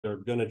They're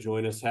going to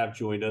join us, have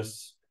joined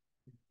us.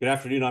 Good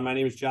afternoon. My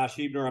name is Josh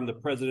Heebner. I'm the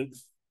president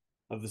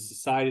of the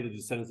Society of the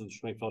Descendants of the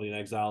Schwenkfeldian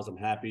Exiles. I'm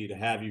happy to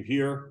have you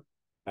here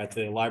at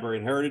the Library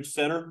and Heritage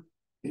Center.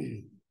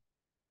 We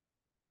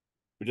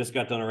just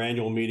got done our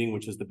annual meeting,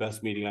 which is the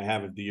best meeting I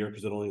have of the year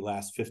because it only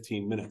lasts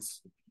 15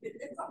 minutes.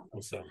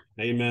 So,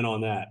 amen on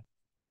that.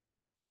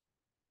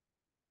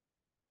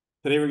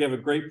 Today, we're going to have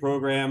a great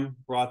program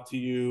brought to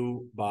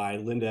you by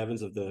Linda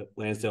Evans of the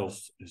Lansdale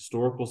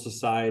Historical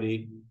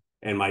Society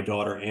and my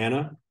daughter,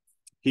 Anna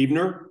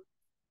Heebner.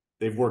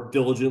 They've worked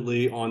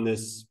diligently on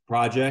this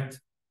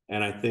project,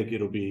 and I think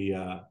it'll be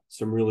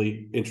some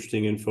really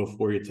interesting info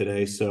for you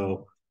today.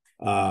 So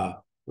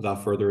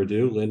without further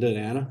ado, Linda and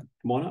Anna,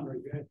 come on up.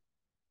 Very good.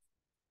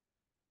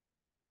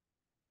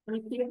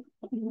 Thank you.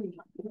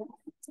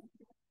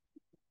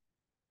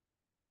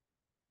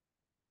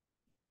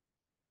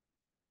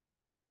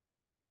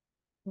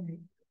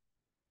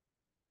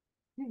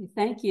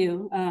 Thank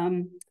you.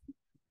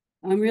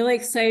 I'm really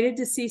excited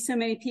to see so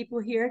many people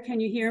here. Can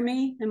you hear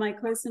me? Am I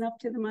close enough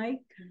to the mic?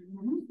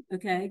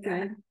 Okay,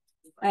 good.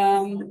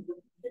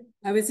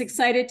 I was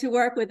excited to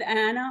work with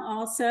Anna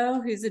also,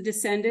 who's a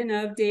descendant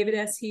of David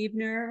S.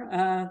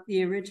 Heebner,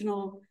 the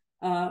original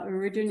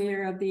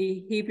originator of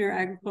the Heebner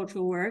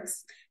Agricultural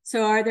Works.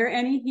 So are there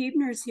any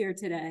Heebners here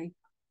today?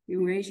 You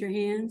can raise your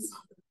hands.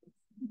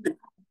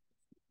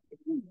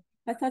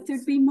 I thought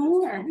there'd be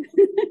more.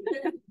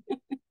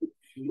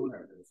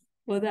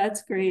 Well,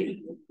 that's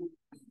great.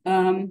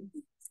 I'm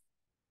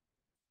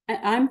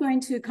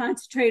going to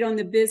concentrate on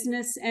the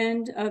business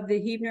end of the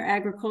Heebner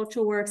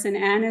Agricultural Works, and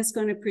Anna's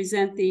going to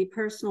present the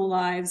personal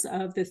lives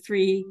of the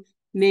three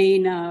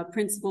main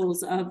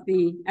principals of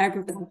the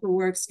Agricultural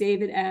Works,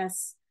 David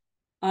S.,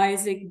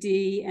 Isaac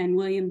D., and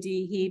William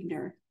D.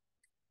 Heebner.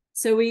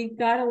 So we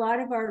got a lot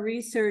of our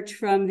research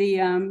from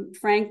the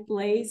Frank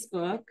Blaze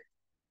book.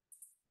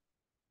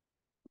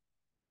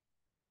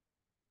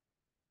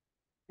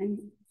 And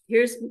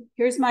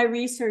here's my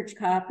research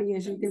copy.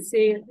 As you can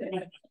see,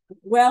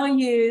 well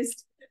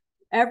used.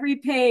 Every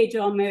page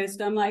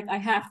almost, I'm like, I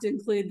have to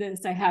include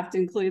this. I have to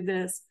include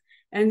this.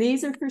 And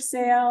these are for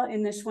sale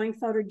in the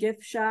Schwenkfelder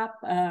gift shop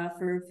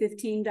for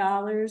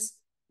 $15.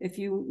 If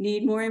you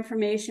need more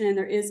information, and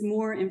there is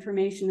more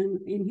information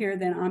in here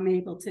than I'm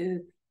able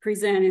to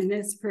present in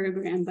this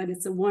program, but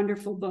it's a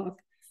wonderful book.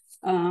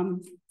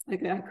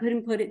 Like I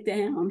couldn't put it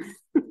down.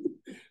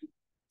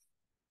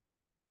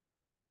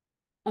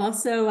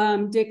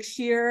 Also, Dick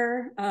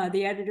Shearer,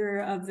 the editor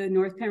of the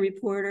North Penn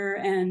Reporter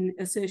and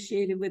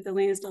associated with the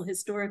Lansdale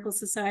Historical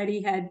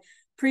Society, had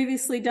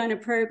previously done a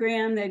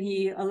program that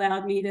he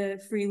allowed me to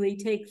freely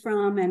take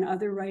from, and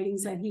other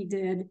writings that he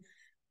did.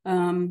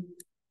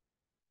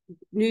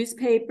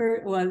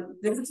 Newspaper, well,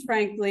 this is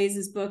Frank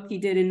Blaze's book he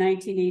did in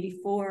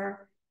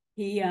 1984.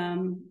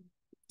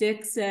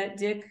 Dick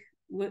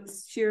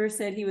Shearer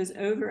said he was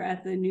over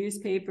at the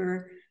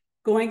newspaper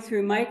going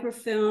through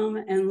microfilm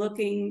and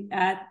looking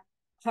at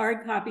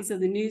hard copies of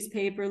the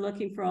newspaper,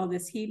 looking for all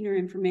this Heebner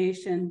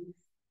information.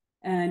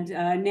 And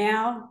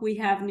now we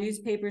have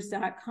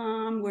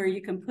newspapers.com where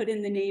you can put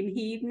in the name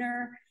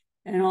Heebner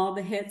and all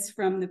the hits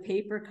from the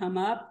paper come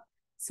up.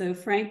 So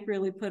Frank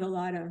really put a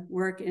lot of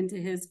work into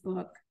his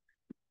book.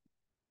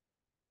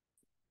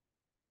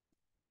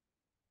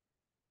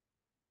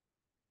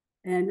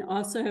 And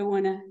also I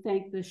want to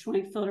thank the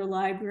Schwenkfelder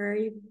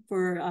Library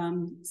for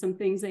some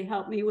things they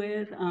helped me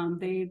with.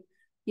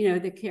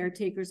 The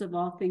caretakers of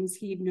all things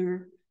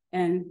Heebner,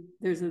 and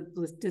there's a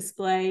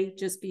display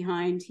just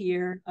behind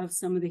here of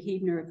some of the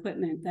Heebner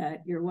equipment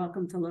that you're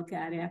welcome to look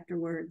at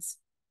afterwards.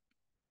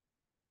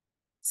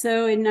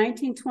 So in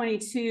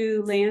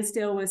 1922,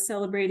 Lansdale was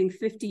celebrating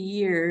 50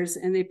 years,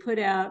 and they put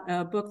out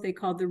a book they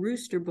called the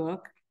Rooster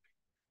Book.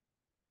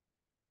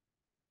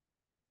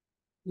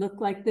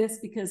 Looked like this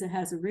because it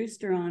has a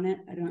rooster on it.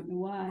 I don't know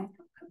why.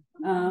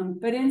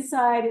 But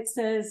inside it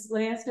says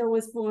Lansdale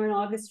was born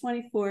August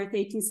 24th,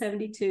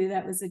 1872.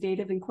 That was the date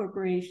of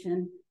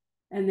incorporation.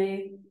 And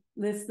they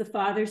list the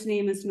father's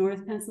name as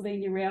North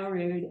Pennsylvania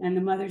Railroad and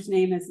the mother's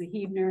name as the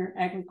Heebner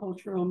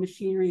Agricultural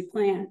Machinery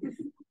Plant.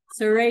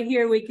 So right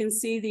here we can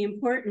see the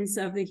importance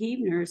of the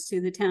Heebners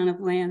to the town of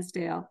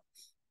Lansdale.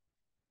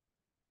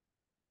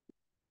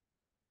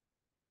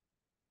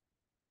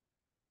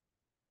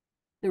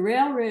 The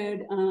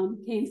railroad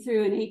came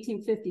through in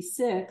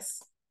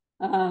 1856.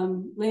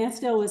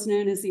 Lansdale was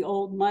known as the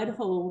Old Mud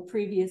Hole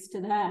previous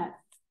to that.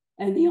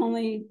 And the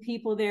only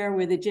people there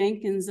were the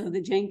Jenkins of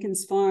the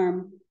Jenkins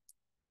farm.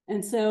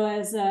 And so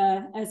as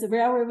the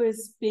railroad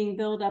was being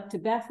built up to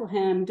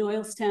Bethlehem,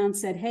 Doylestown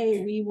said,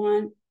 hey, we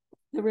want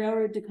the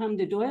railroad to come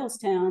to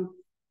Doylestown.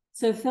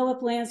 So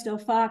Philip Lansdale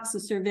Fox, the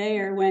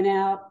surveyor, went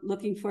out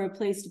looking for a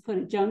place to put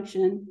a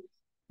junction.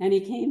 And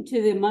he came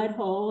to the mud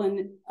hole,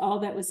 and all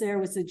that was there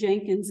was the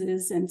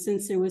Jenkinses. And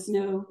since there was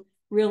no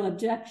real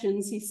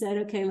objections, he said,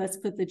 okay, let's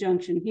put the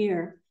junction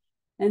here.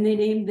 And they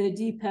named the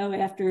depot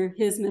after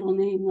his middle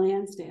name,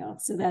 Lansdale.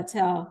 So that's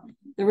how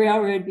the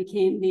railroad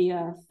became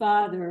the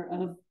father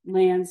of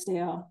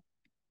Lansdale.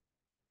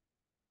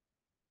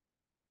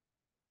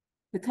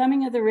 The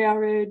coming of the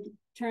railroad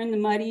turned the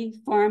muddy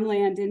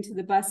farmland into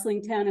the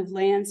bustling town of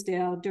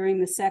Lansdale during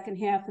the second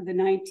half of the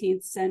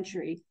 19th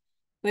century,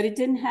 but it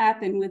didn't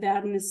happen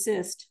without an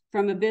assist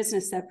from a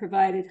business that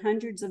provided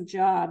hundreds of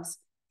jobs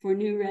for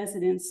new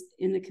residents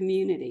in the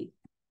community.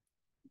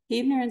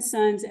 Heebner and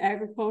Sons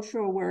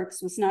Agricultural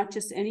Works was not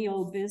just any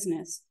old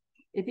business.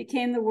 It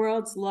became the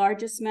world's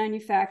largest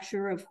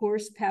manufacturer of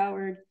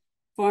horse-powered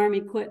farm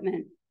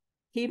equipment.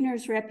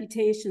 Heebner's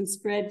reputation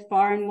spread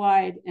far and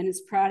wide, and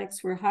his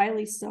products were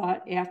highly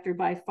sought after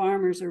by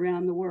farmers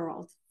around the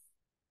world.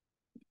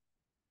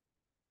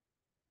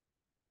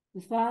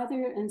 The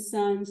father and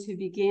sons who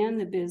began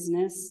the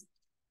business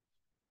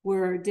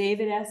were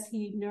David S.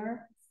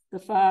 Heebner, the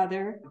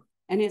father,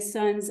 and his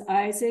sons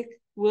Isaac,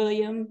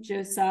 William,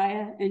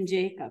 Josiah, and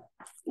Jacob.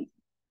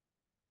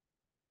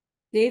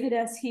 David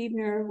S.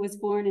 Heebner was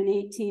born in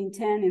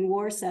 1810 in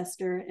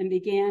Worcester and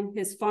began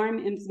his farm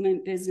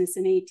implement business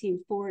in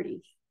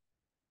 1840.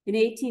 In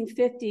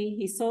 1850,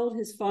 he sold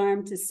his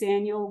farm to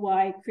Samuel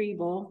Y.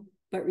 Kriebel,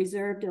 but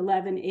reserved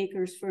 11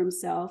 acres for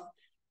himself,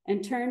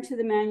 and turned to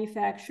the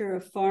manufacture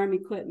of farm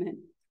equipment.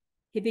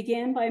 He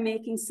began by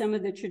making some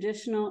of the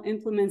traditional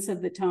implements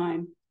of the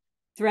time: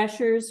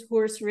 threshers,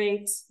 horse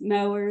rakes,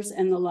 mowers,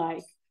 and the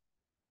like.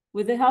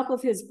 With the help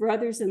of his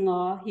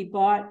brothers-in-law, he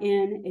bought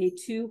in a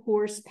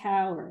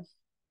 2-horsepower.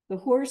 The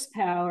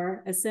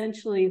horsepower,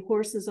 essentially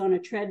horses on a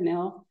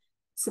treadmill,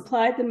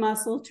 supplied the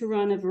muscle to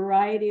run a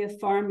variety of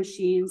farm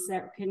machines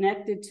that were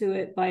connected to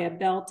it by a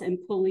belt and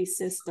pulley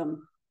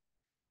system.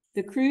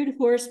 The crude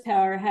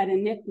horsepower had a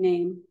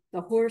nickname,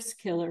 the horse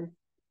killer,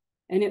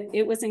 and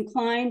it was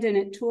inclined and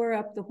it tore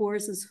up the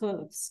horse's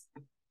hooves.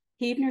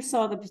 Heebner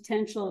saw the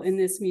potential in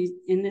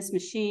this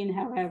machine,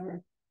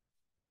 however.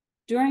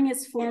 During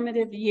its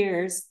formative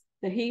years,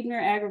 the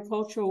Heebner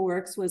Agricultural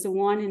Works was a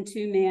 1- and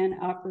 2-man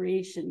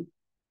operation.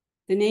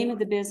 The name of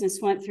the business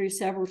went through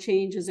several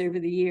changes over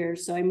the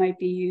years, so I might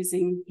be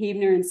using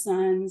Heebner and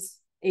Sons,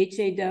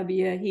 HAW,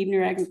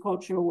 Heebner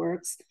Agricultural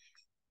Works.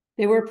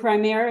 They were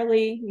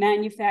primarily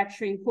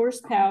manufacturing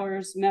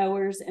horsepowers,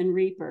 mowers, and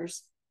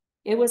reapers.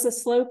 It was a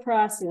slow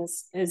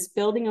process, as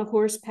building a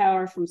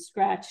horsepower from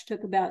scratch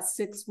took about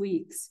 6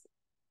 weeks.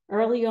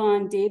 Early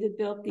on, David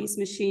built these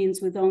machines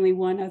with only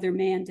one other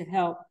man to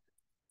help.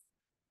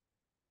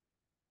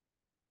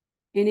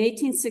 In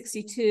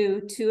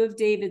 1862, 2 of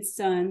David's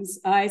sons,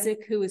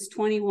 Isaac, who was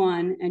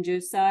 21, and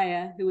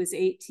Josiah, who was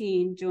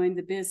 18, joined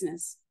the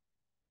business.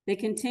 They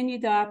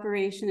continued the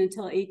operation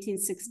until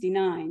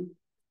 1869.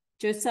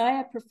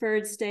 Josiah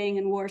preferred staying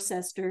in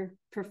Worcester,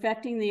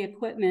 perfecting the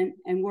equipment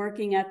and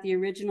working at the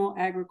original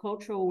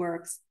agricultural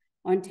works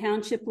on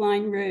Township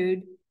Line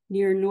Road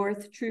near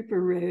North Trooper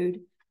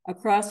Road,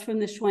 across from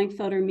the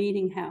Schwenkfeldian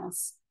meeting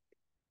house.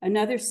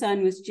 Another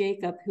son was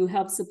Jacob, who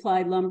helped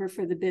supply lumber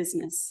for the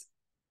business.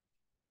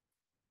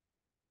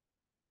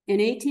 In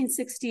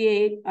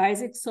 1868,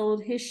 Isaac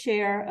sold his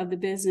share of the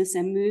business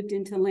and moved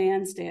into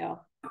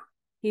Lansdale.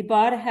 He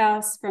bought a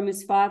house from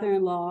his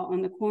father-in-law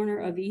on the corner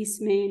of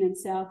East Main and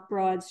South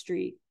Broad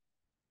Street.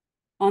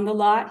 On the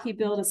lot, he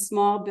built a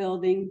small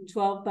building,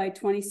 12 by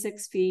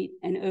 26 feet,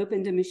 and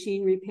opened a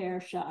machine repair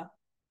shop.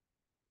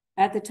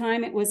 At the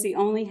time, it was the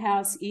only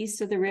house east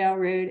of the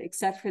railroad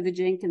except for the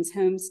Jenkins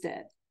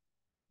homestead.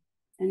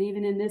 And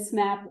even in this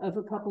map of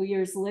a couple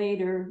years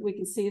later, we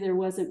can see there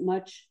wasn't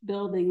much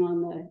building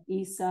on the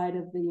east side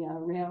of the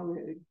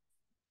railroad.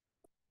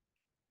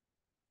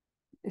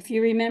 If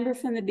you remember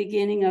from the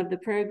beginning of the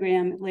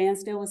program,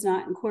 Lansdale was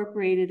not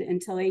incorporated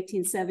until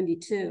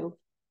 1872.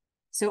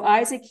 So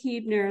Isaac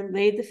Heebner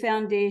laid the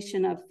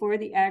foundation for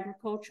the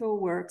agricultural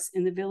works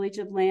in the village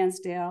of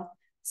Lansdale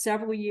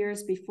several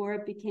years before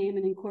it became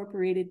an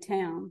incorporated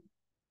town.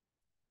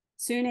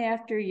 Soon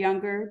after,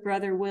 younger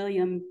brother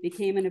William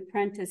became an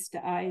apprentice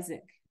to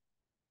Isaac.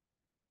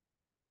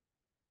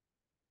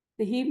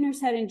 The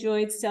Heebners had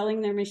enjoyed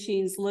selling their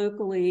machines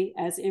locally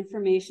as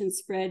information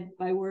spread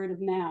by word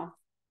of mouth.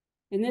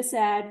 In this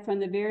ad from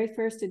the very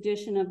first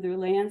edition of the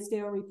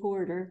Lansdale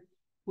Reporter,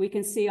 we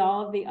can see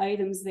all of the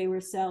items they were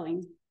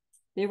selling.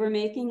 They were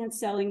making and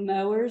selling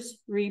mowers,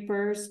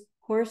 reapers,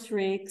 horse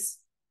rakes,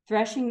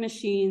 threshing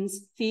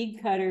machines, feed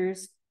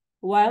cutters,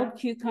 wild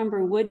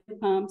cucumber wood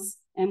pumps,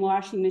 and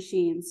washing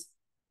machines.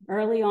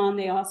 Early on,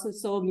 they also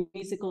sold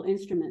musical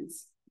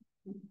instruments.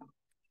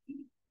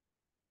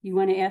 You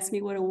want to ask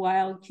me what a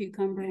wild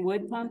cucumber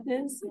wood pump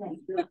is?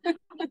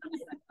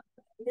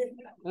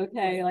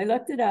 Okay, I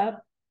looked it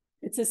up.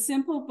 It's a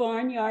simple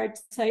barnyard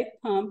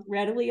type pump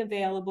readily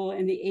available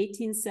in the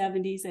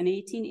 1870s and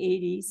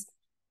 1880s,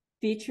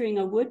 featuring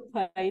a wood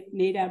pipe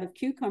made out of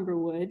cucumber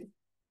wood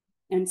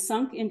and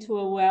sunk into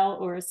a well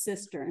or a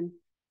cistern.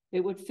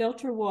 It would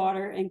filter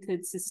water and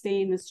could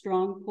sustain the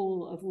strong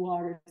pool of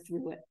water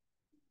through it.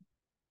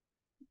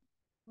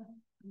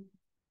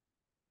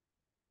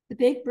 The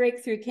big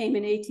breakthrough came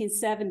in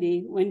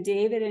 1870 when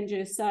David and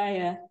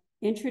Josiah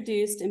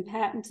introduced and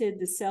patented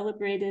the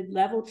celebrated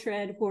level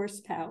tread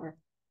horsepower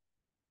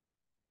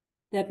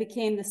that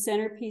became the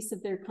centerpiece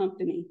of their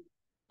company.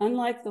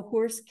 Unlike the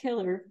horse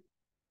killer,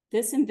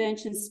 This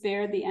invention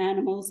spared the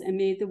animals and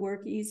made the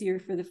work easier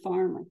for the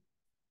farmer.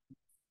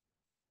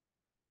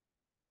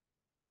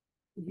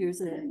 Here's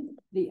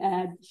the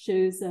ad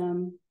shows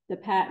the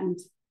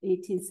patent,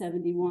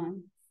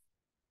 1871.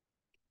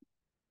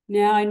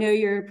 Now I know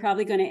you're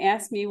probably going to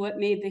ask me what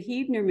made the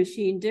Heebner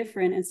machine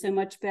different and so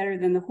much better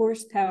than the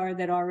horsepower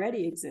that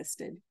already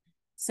existed.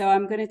 So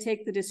I'm going to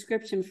take the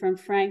description from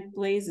Frank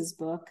Blaze's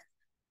book.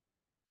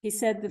 He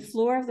said the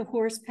floor of the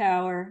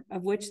horsepower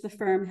of which the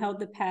firm held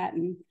the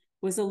patent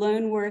was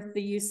alone worth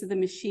the use of the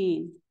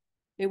machine.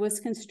 It was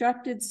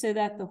constructed so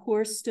that the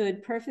horse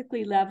stood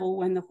perfectly level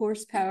when the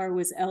horsepower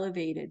was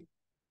elevated.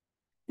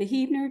 The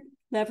Heebner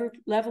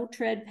level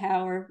tread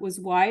power was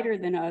wider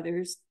than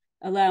others,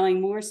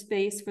 allowing more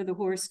space for the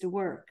horse to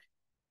work.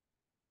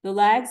 The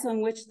lags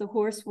on which the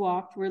horse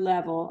walked were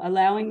level,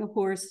 allowing the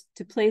horse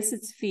to place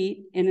its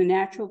feet in a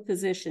natural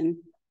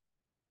position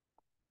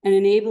and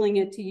enabling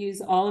it to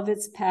use all of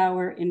its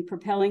power in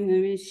propelling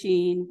the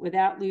machine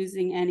without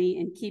losing any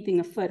and keeping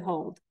a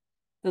foothold.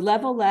 The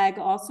level lag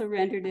also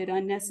rendered it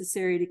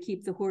unnecessary to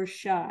keep the horse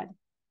shod.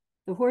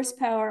 The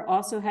horsepower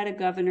also had a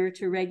governor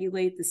to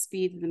regulate the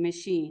speed of the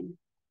machine.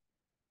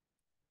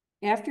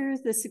 After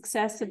the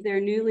success of their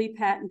newly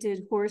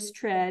patented horse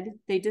tread,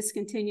 they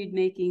discontinued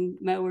making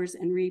mowers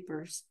and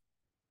reapers.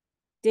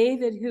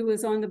 David, who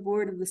was on the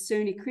board of the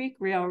Stony Creek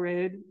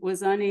Railroad,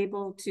 was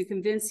unable to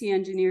convince the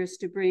engineers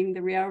to bring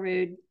the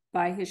railroad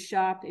by his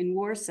shop in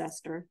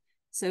Worcester,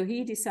 so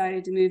he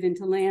decided to move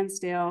into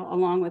Lansdale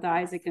along with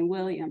Isaac and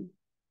William.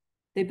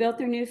 They built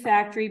their new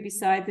factory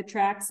beside the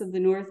tracks of the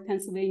North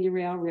Pennsylvania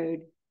Railroad.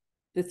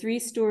 The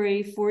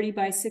 3-story, 40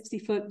 by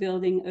 60-foot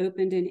building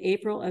opened in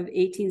April of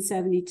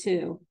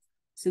 1872.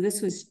 So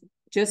this was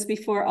just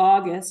before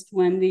August,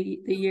 when the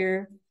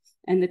year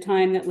and the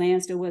time that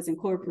Lansdale was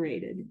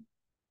incorporated.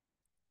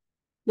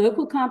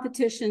 Local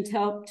competitions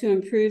helped to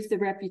improve the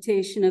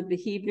reputation of the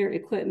Heebner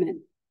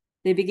equipment.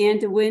 They began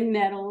to win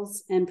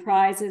medals and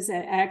prizes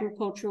at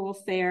agricultural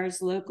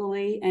fairs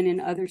locally and in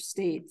other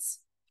states.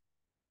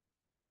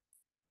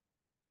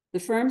 The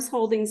firm's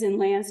holdings in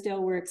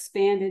Lansdale were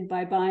expanded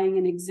by buying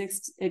an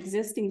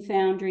existing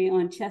foundry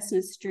on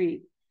Chestnut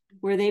Street,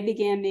 where they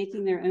began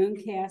making their own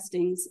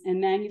castings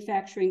and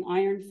manufacturing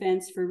iron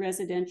fence for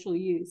residential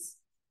use.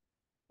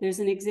 There's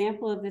an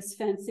example of this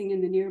fencing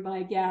in the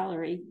nearby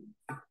gallery.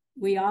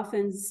 We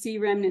often see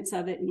remnants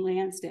of it in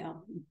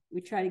Lansdale.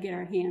 We try to get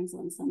our hands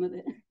on some of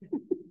it.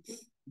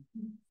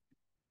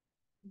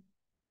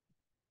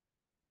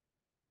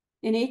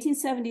 In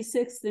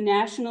 1876, the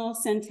National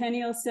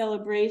Centennial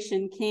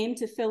Celebration came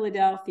to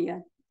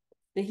Philadelphia.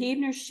 The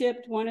Heebners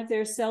shipped one of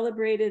their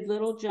celebrated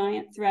little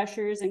giant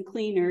threshers and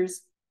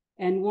cleaners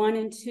and 1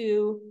 and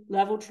 2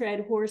 level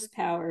tread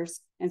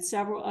horsepowers and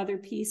several other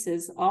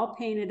pieces, all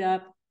painted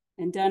up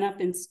and done up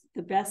in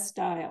the best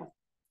style.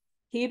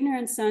 Heebner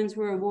and Sons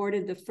were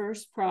awarded the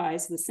first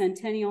prize, the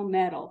Centennial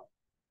Medal.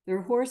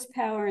 Their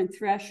horsepower and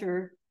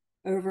thresher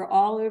over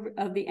all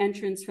of the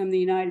entrants from the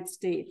United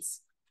States.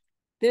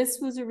 This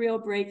was a real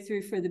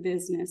breakthrough for the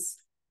business.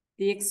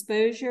 The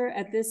exposure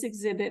at this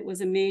exhibit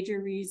was a major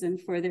reason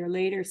for their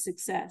later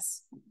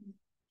success.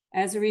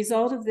 As a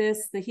result of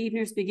this, the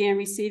Heebners began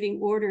receiving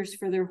orders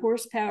for their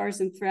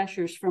horsepowers and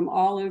threshers from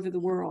all over the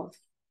world.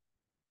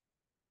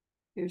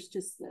 Here's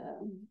just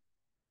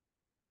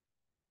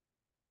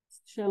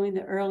showing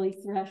the early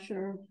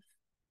thresher.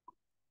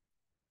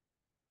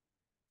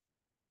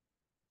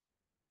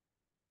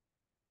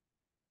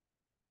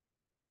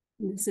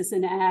 And this is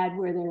an ad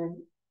where they're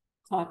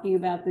talking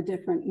about the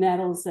different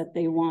medals that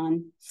they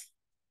won.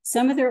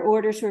 Some of their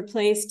orders were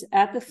placed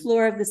at the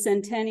floor of the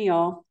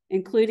Centennial,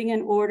 including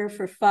an order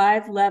for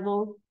 5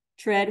 level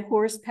tread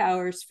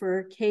horsepowers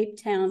for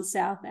Cape Town,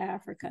 South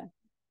Africa.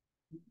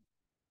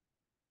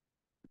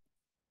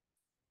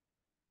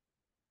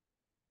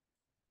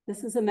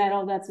 This is a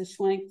medal that's a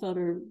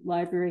Schwenkfeldian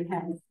library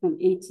had from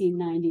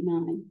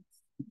 1899.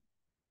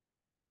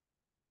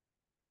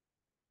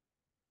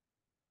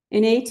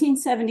 In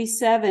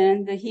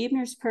 1877, the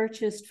Heebners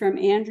purchased from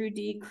Andrew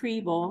D.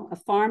 Kriebel a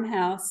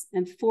farmhouse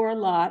and 4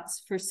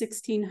 lots for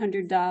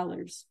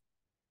 $1,600.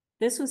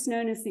 This was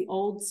known as the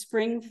Old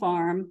Spring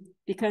Farm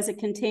because it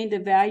contained a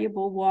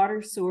valuable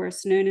water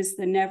source known as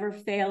the Never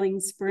Failing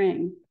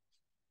Spring.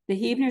 The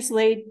Heebners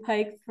laid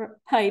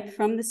pipe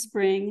from the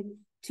spring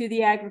to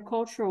the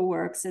agricultural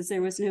works, as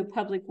there was no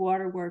public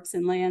waterworks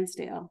in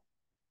Lansdale.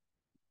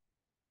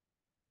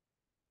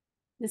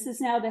 This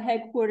is now the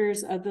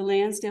headquarters of the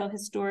Lansdale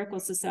Historical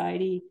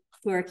Society,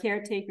 who are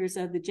caretakers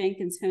of the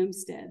Jenkins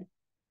homestead.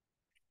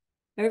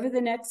 Over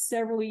the next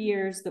several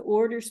years, the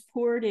orders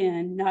poured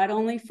in, not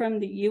only from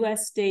the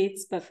US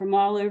states, but from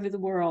all over the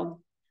world: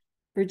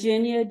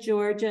 Virginia,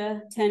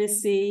 Georgia,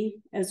 Tennessee,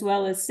 as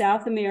well as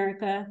South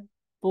America,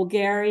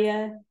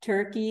 Bulgaria,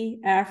 Turkey,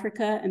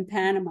 Africa, and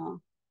Panama.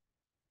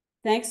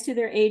 Thanks to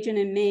their agent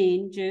in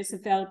Maine,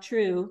 Joseph L.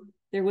 True,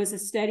 there was a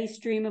steady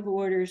stream of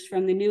orders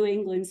from the New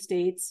England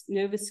states,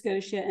 Nova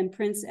Scotia, and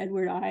Prince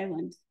Edward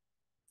Island.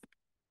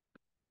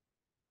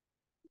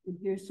 And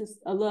here's just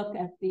a look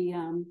at the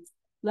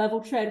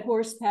level tread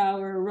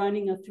horsepower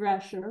running a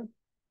thresher.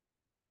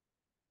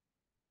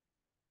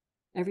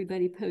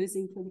 Everybody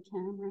posing for the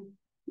camera.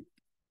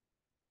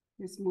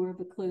 There's more of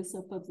a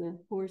close-up of the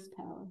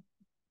horsepower.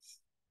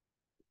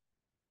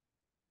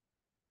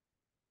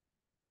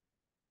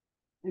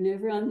 And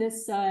over on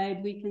this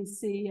side, we can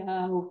see,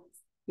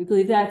 we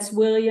believe that's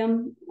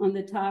William on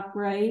the top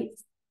right,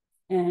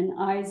 and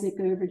Isaac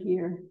over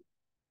here,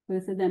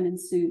 both of them in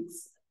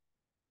suits.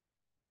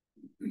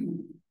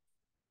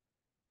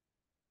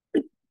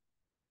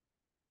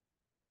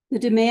 The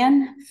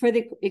demand for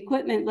the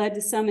equipment led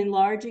to some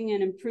enlarging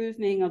and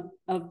improving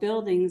of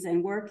buildings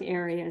and work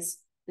areas.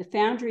 The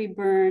foundry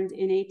burned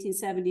in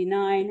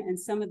 1879, and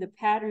some of the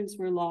patterns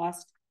were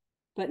lost,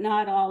 but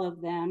not all of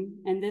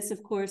them. And this,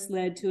 of course,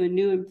 led to a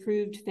new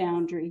improved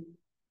foundry.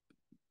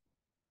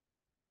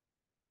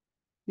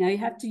 Now you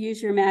have to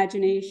use your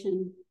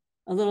imagination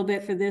a little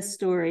bit for this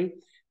story,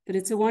 but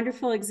it's a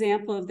wonderful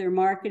example of their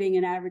marketing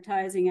and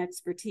advertising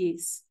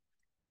expertise.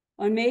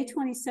 On May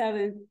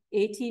 27,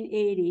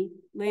 1880,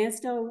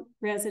 Lansdale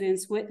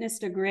residents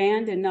witnessed a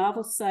grand and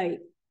novel sight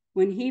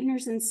when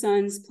Heebners and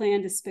Sons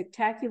planned a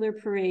spectacular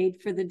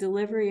parade for the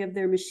delivery of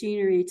their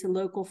machinery to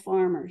local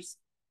farmers.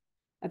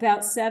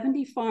 About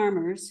 70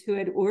 farmers who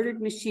had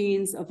ordered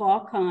machines of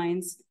all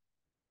kinds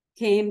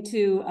came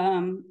to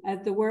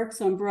at the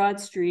works on Broad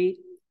Street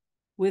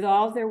with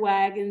all of their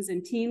wagons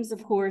and teams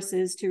of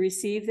horses to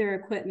receive their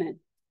equipment.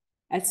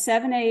 At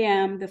 7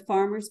 a.m., the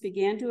farmers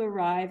began to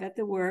arrive at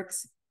the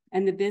works,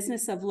 and the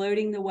business of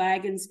loading the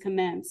wagons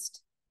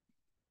commenced.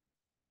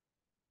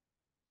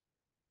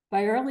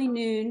 By early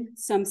noon,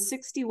 some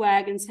 60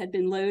 wagons had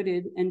been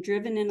loaded and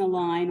driven in a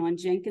line on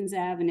Jenkins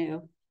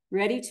Avenue,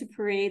 ready to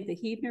parade the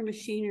Heebner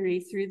machinery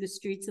through the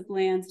streets of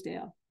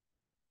Lansdale.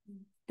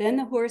 Then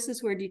the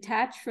horses were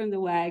detached from the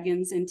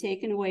wagons and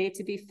taken away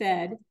to be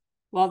fed,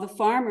 while the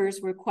farmers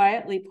were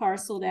quietly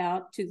parceled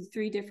out to the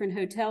 3 different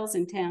hotels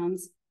in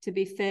towns to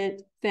be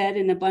fed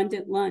an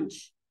abundant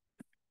lunch.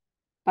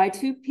 By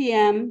 2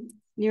 p.m.,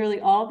 nearly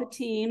all the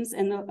teams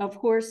of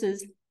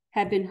horses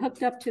had been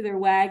hooked up to their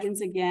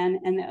wagons again,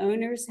 and the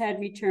owners had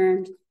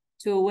returned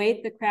to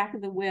await the crack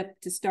of the whip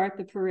to start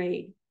the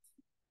parade.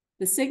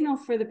 The signal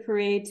for the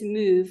parade to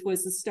move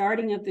was the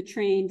starting of the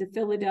train to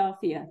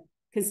Philadelphia,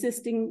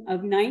 consisting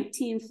of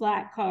 19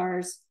 flat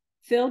cars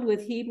filled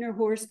with Heebner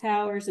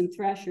horsepowers and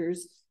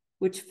threshers,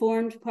 which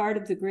formed part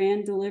of the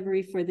grand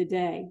delivery for the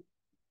day.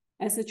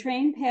 As the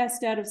train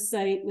passed out of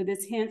sight with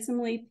its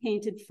handsomely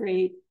painted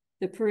freight,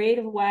 the parade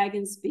of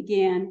wagons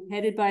began,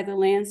 headed by the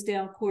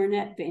Lansdale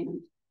Cornet Band.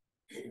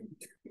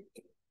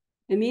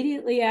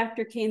 Immediately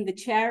after came the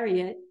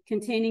chariot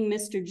containing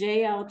Mr.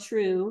 J.L.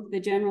 True, the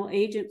general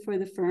agent for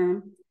the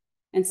firm,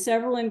 and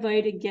several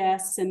invited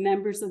guests and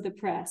members of the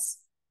press.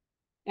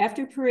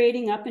 After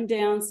parading up and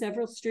down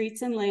several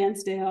streets in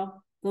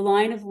Lansdale, the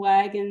line of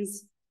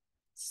wagons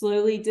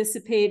slowly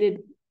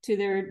dissipated to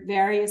their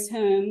various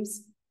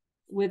homes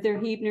with their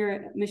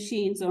Heebner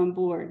machines on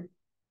board.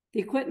 The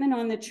equipment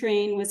on the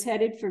train was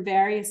headed for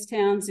various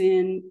towns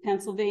in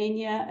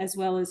Pennsylvania, as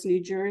well as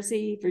New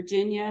Jersey,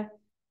 Virginia,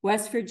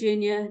 West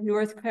Virginia,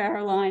 North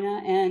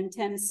Carolina, and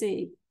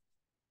Tennessee.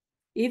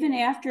 Even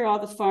after all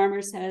the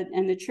farmers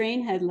and the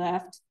train had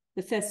left,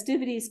 the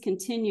festivities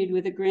continued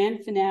with a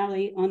grand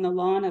finale on the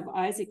lawn of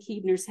Isaac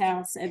Heebner's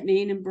house at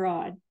Main and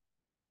Broad.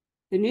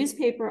 The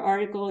newspaper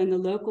article in the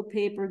local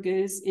paper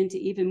goes into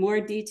even more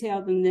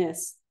detail than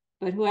this,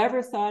 but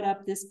whoever thought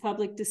up this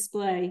public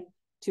display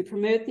to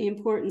promote the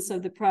importance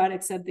of the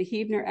products of the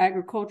Heebner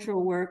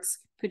Agricultural Works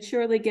could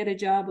surely get a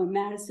job on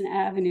Madison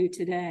Avenue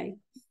today.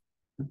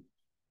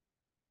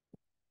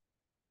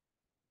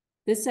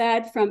 This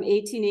ad from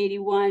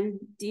 1881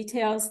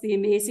 details the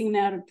amazing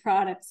amount of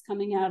products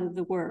coming out of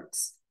the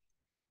works.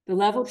 The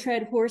level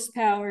tread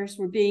horsepowers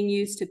were being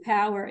used to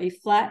power a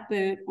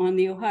flatboat on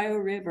the Ohio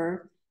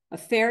River, a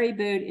ferry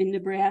boat in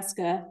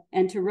Nebraska,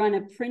 and to run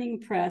a printing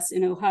press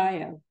in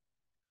Ohio.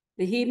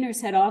 The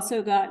Heebners had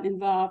also gotten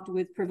involved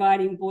with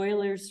providing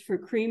boilers for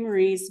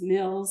creameries,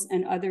 mills,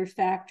 and other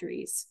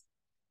factories.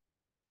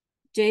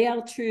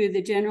 J.L. True,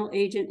 the general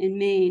agent in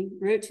Maine,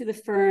 wrote to the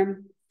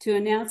firm to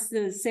announce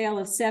the sale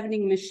of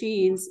 70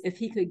 machines if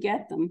he could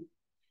get them.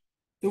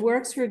 The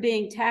works were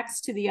being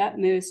taxed to the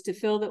utmost to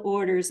fill the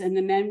orders, and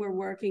the men were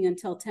working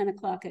until 10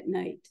 o'clock at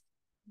night.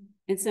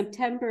 In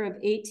September of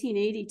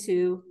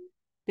 1882,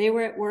 they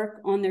were at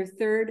work on their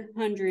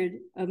 300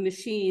 of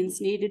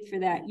machines needed for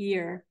that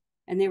year,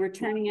 and they were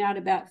turning out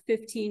about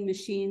 15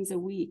 machines a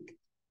week.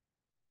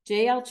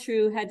 J.L.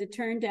 True had to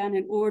turn down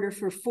an order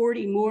for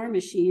 40 more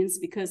machines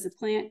because the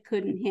plant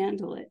couldn't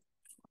handle it.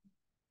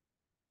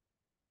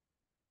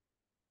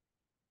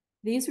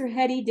 These were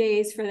heady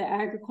days for the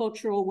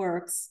agricultural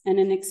works, and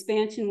an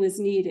expansion was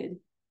needed.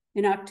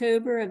 In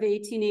October of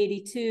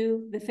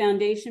 1882, the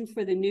foundation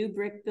for the new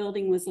brick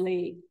building was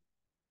laid.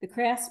 The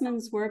craftsmen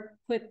worked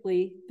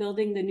quickly,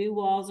 building the new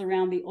walls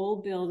around the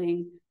old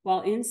building,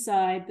 while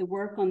inside, the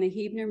work on the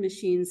Heebner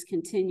machines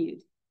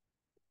continued.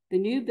 The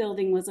new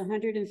building was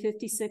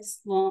 156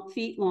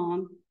 feet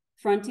long,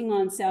 fronting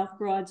on South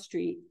Broad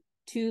Street.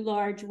 2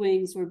 large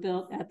wings were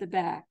built at the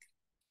back.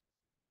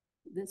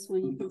 This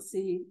one you can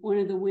see one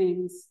of the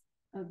wings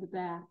of the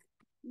back.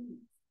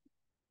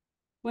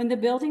 When the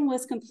building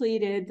was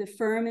completed, the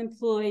firm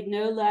employed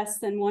no less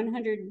than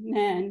 100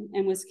 men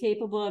and was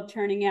capable of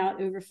turning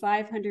out over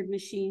 500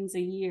 machines a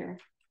year.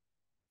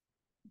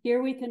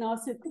 Here we can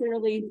also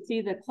clearly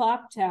see the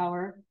clock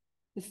tower.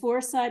 The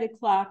 4-sided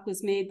clock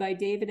was made by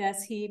David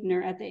S.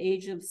 Heebner at the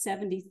age of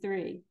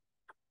 73.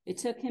 It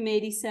took him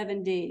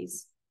 87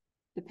 days.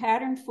 The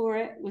pattern for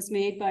it was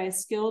made by a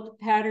skilled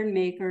pattern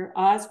maker,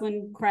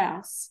 Oswin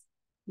Kraus,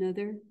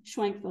 another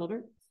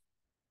Schwenkfelder.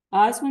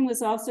 Oswin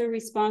was also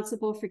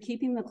responsible for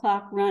keeping the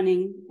clock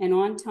running and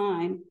on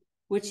time,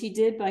 which he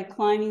did by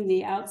climbing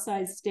the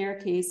outside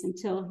staircase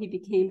until he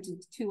became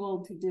too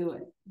old to do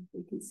it.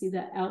 You can see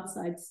that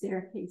outside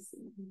staircase.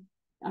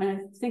 I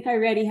think I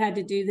read he had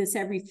to do this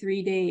every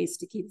 3 days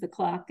to keep the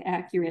clock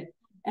accurate.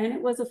 And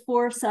it was a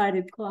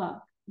 4-sided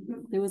clock.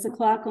 There was a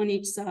clock on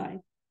each side.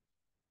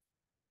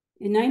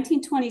 In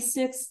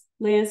 1926,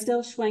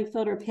 Lansdale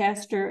Schwenkfelder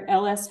pastor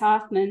L.S.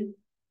 Hoffman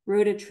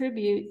wrote a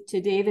tribute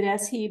to David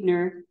S.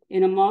 Heebner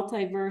in a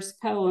multi-verse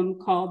poem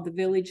called The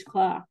Village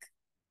Clock.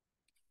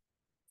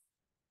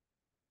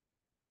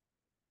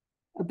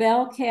 A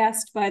bell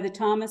cast by the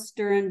Thomas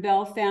Duran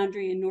Bell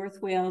Foundry in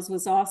North Wales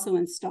was also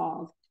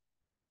installed.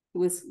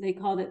 They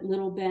called it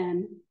Little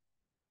Ben.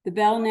 The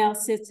bell now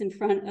sits in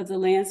front of the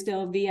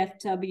Lansdale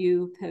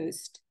VFW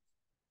post.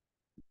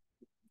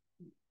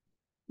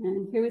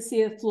 And here we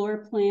see a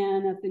floor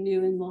plan of the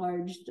new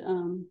enlarged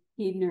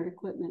Heebner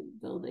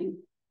equipment building.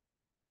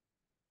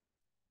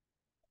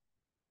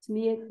 To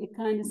me, it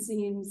kind of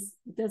seems,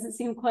 it doesn't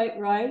seem quite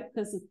right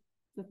because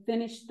the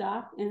finished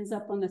dock ends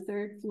up on the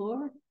 3rd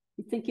floor.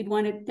 You'd think you'd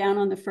want it down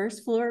on the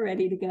 1st floor,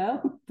 ready to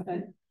go,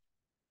 but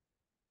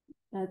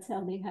that's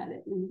how they had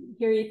it. And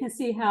here you can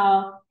see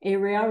how a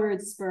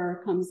railroad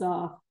spur comes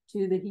off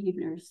to the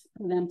Heebners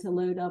for them to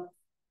load up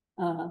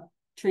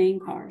train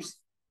cars.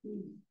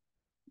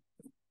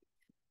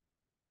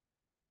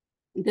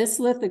 This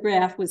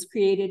lithograph was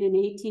created in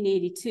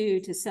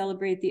 1882 to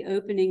celebrate the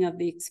opening of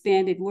the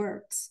expanded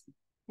works.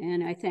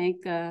 And I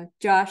thank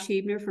Josh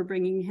Heebner for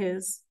bringing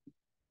his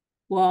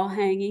wall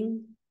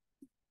hanging.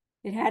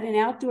 It had an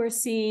outdoor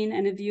scene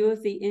and a view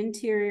of the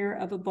interior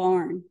of a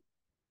barn.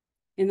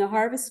 In the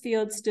harvest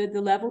field stood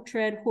the level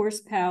tread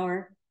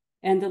horsepower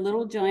and the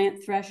little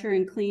giant thresher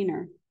and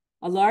cleaner.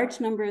 A large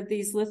number of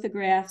these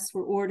lithographs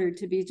were ordered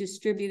to be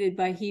distributed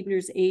by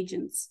Heebner's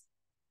agents.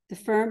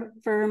 The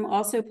firm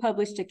also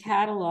published a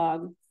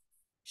catalog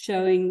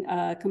showing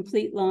a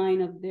complete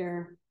line of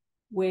their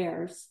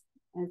wares.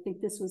 I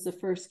think this was the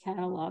first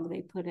catalog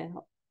they put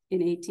out in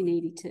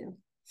 1882.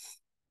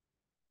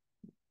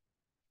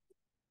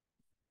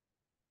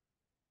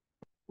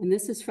 And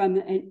this is from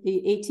the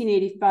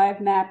 1885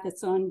 map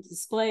that's on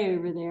display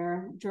over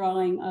there,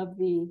 drawing of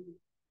the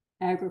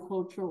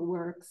agricultural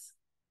works.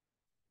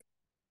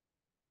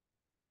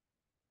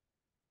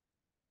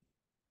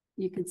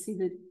 You can see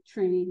the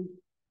train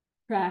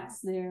tracks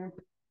there.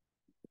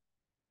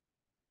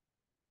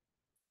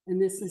 And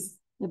this is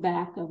the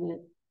back of it,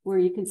 where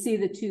you can see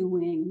the 2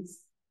 wings.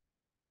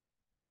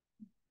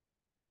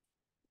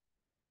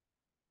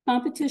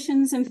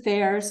 Competitions and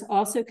fairs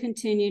also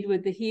continued,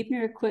 with the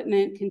Heebner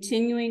equipment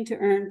continuing to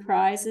earn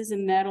prizes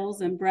and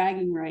medals and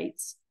bragging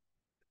rights.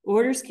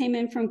 Orders came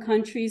in from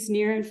countries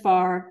near and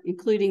far,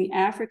 including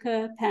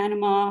Africa,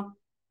 Panama,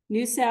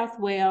 New South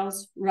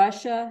Wales,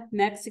 Russia,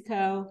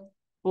 Mexico,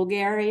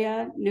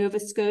 Bulgaria, Nova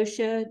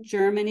Scotia,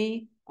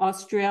 Germany,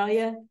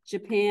 Australia,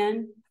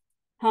 Japan,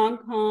 Hong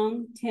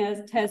Kong,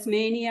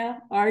 Tasmania,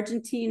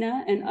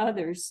 Argentina, and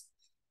others.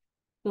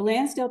 The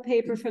Lansdale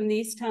paper from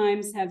these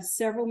times have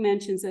several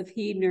mentions of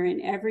Heebner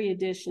in every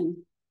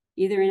edition,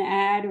 either an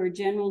ad or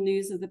general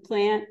news of the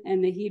plant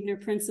and the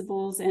Heebner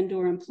principals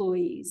and/or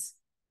employees.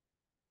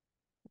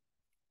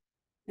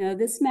 Now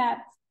this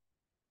map,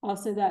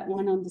 also that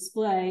one on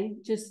display,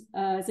 just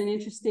is an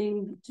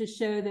interesting to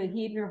show the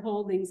Heebner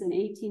holdings in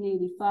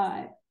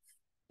 1885.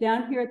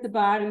 Down here at the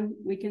bottom,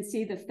 we can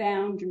see the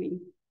foundry,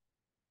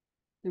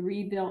 the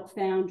rebuilt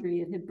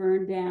foundry. It had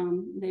burned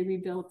down, they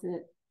rebuilt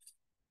it.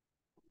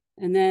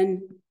 And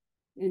then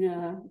in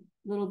a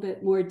little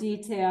bit more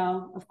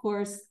detail, of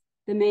course,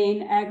 the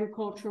main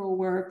agricultural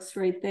works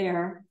right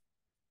there.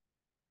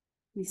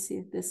 Let me see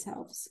if this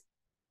helps.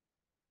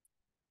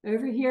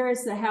 Over here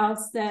is the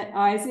house that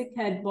Isaac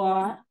had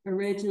bought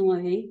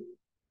originally.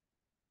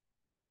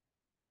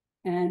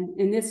 And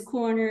in this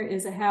corner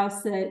is a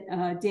house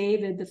that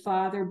David, the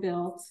father,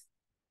 built.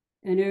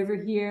 And over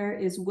here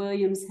is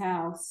William's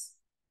house.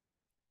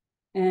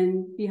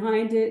 And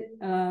behind it,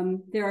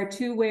 there are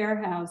 2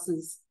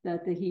 warehouses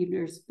that the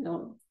Heebners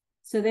built.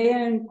 So they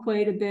own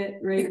quite a bit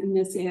right in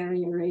this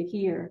area right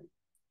here.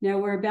 Now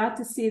we're about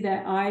to see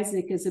that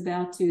Isaac is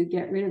about to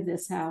get rid of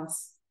this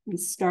house and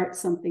start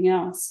something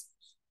else.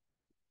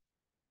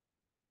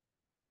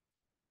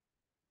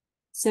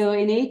 So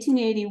in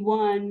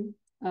 1881,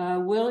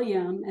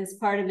 William, as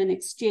part of an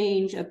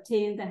exchange,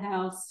 obtained the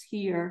house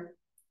here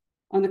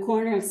on the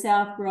corner of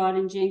South Broad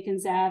and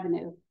Jenkins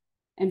Avenue.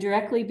 And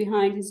directly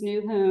behind his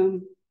new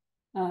home,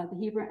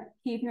 the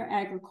Heebner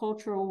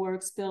Agricultural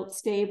Works built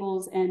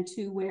stables and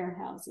 2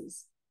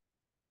 warehouses.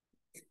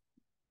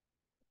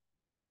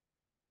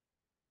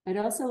 I'd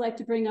also like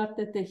to bring up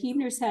that the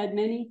Heebners had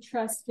many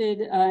trusted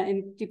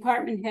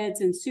department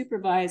heads and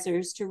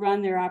supervisors to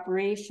run their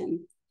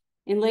operation.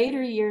 In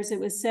later years, it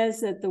was said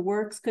that the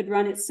works could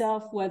run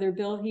itself whether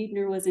Bill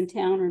Heebner was in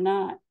town or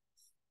not.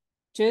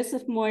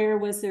 Joseph Moyer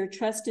was their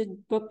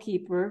trusted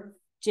bookkeeper,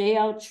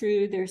 J.L.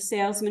 True, their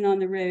salesman on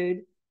the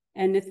road,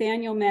 and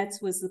Nathaniel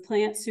Metz was the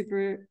plant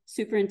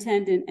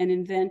superintendent and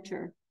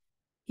inventor.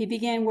 He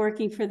began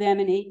working for them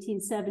in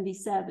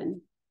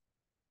 1877.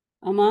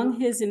 Among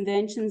his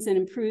inventions and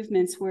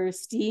improvements were a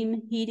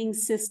steam heating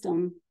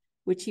system,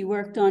 which he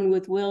worked on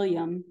with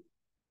William,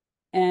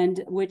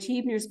 and which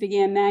Heebners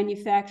began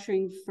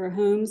manufacturing for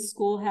homes,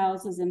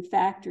 schoolhouses, and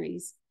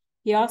factories.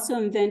 He also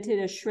invented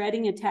a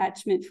shredding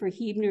attachment for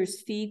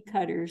Heebner's feed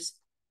cutters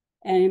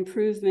and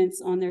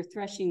improvements on their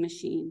threshing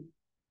machine.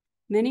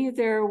 Many of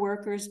their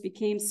workers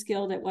became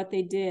skilled at what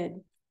they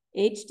did.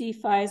 H.D.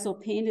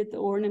 Feisel painted the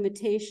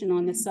ornamentation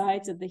on the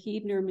sides of the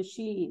Heebner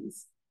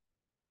machines.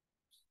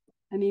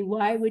 I mean,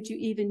 why would you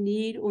even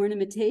need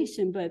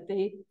ornamentation? But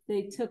they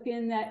took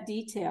in that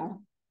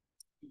detail.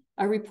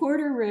 A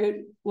reporter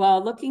wrote,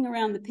 while looking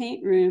around the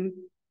paint room,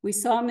 we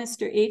saw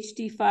Mr.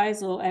 H.D.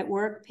 Feisel at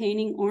work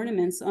painting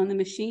ornaments on the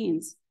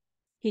machines.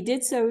 He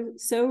did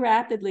so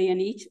rapidly,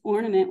 and each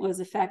ornament was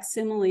a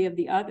facsimile of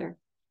the other.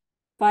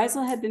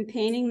 Feisel had been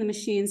painting the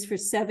machines for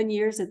 7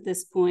 years at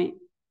this point,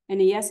 and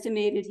he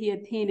estimated he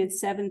had painted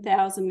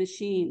 7,000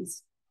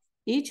 machines.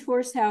 Each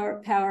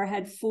horsepower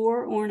had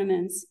 4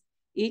 ornaments,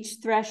 each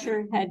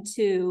thresher had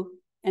 2,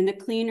 and the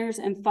cleaners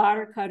and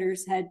fodder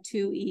cutters had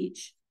 2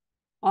 each.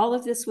 All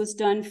of this was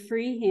done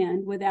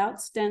freehand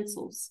without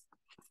stencils.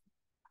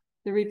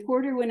 The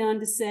reporter went on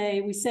to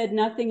say, we said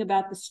nothing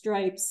about the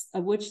stripes,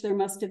 of which there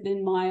must have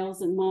been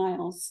miles and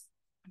miles.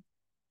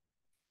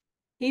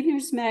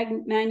 Heebners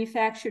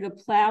manufactured a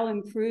plow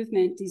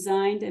improvement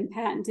designed and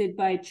patented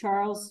by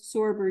Charles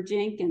Sorber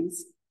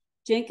Jenkins.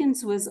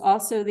 Jenkins was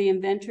also the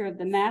inventor of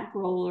the map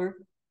roller,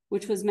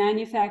 which was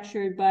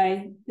manufactured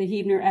by the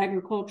Heebner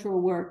Agricultural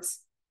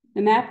Works.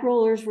 The map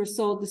rollers were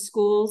sold to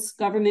schools,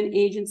 government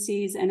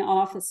agencies, and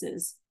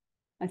offices.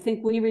 I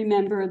think we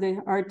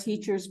remember our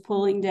teachers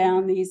pulling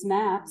down these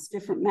maps,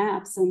 different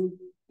maps, and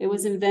it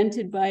was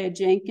invented by a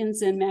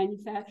Jenkins and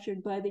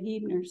manufactured by the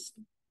Heebners.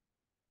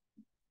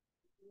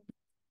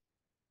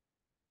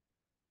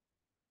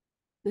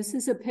 This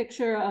is a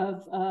picture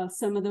of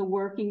some of the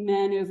working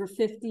men, over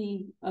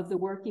 50 of the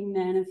working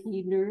men of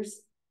Heebners.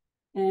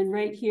 And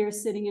right here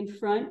sitting in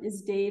front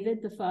is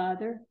David, the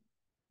father.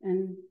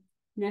 And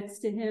next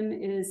to him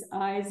is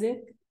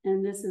Isaac,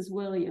 and this is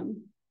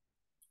William.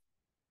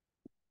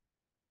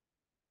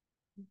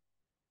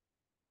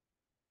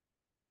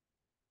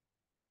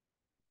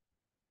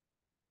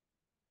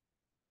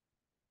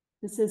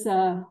 This is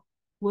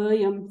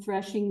William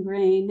threshing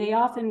grain. They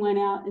often went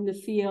out in the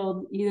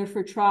field either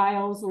for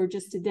trials or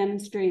just to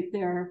demonstrate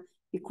their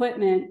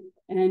equipment.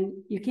 And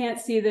you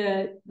can't see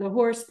the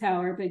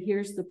horsepower, but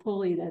here's the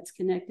pulley that's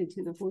connected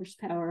to the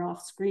horsepower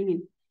off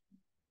screen.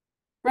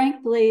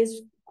 Frank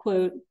Blaze,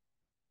 quote,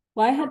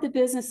 "Why had the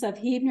business of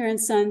Heebner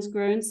and Sons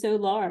grown so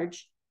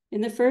large?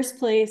 In the first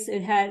place,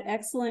 it had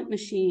excellent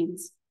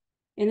machines.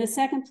 In the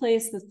second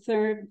place,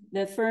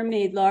 the firm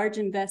made large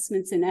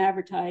investments in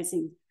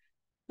advertising.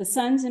 The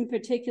Sons in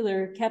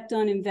particular kept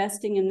on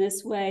investing in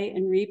this way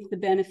and reaped the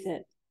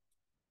benefit.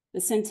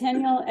 The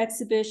Centennial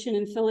Exhibition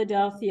in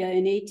Philadelphia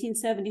in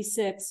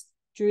 1876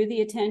 drew the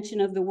attention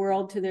of the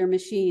world to their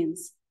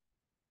machines.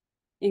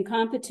 In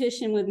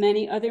competition with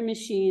many other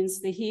machines,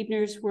 the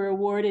Heebners were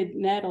awarded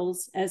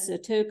medals as a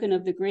token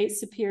of the great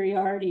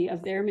superiority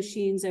of their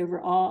machines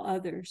over all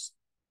others."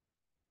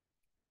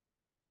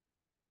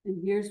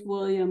 And here's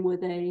William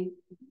with a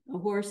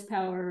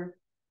horsepower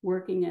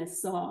working as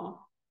saw.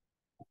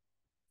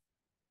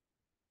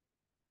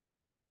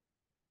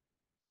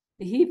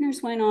 The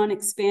Heebners went on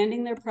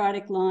expanding their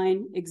product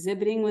line,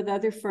 exhibiting with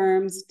other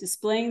firms,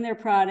 displaying their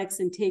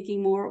products, and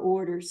taking more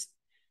orders.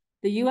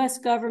 The U.S.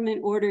 government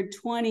ordered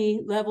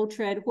 20 level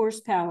tread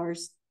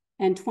horsepowers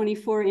and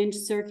 24-inch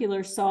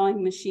circular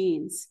sawing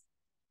machines.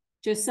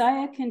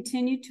 Josiah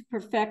continued to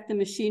perfect the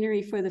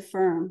machinery for the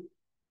firm.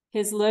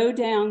 His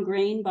low-down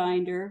grain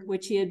binder,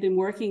 which he had been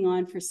working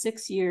on for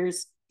 6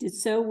 years, did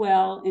so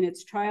well in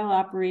its trial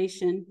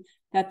operation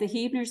that the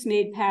Heebners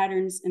made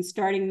patterns and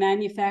started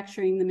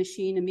manufacturing the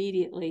machine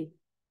immediately.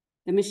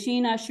 The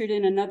machine ushered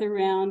in another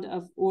round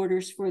of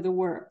orders for the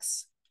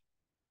works.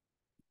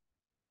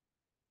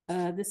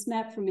 This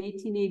map from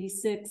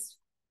 1886,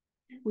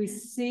 we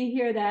see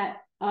here that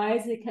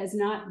Isaac has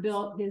not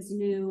built his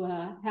new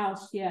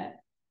house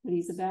yet, but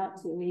he's about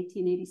to,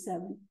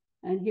 1887.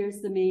 And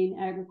here's the main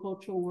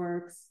agricultural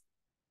works,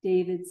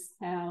 David's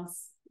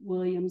house,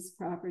 William's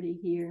property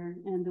here,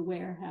 and the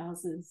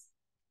warehouses,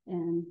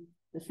 and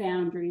the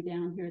foundry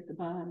down here at the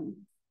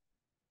bottom.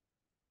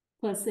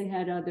 Plus they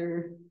had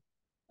other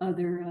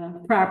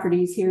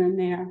properties here and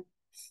there.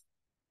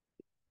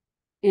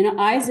 And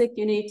Isaac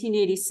in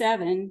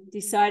 1887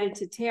 decided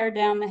to tear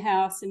down the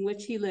house in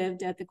which he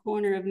lived at the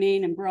corner of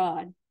Main and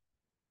Broad.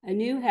 A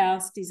new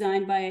house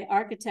designed by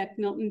architect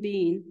Milton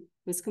Bean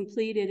was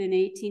completed in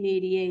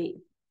 1888.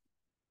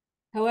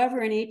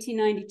 However, in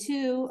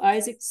 1892,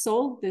 Isaac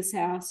sold this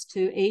house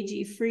to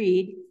A.G.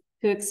 Freed,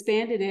 who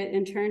expanded it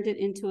and turned it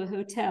into a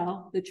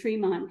hotel, the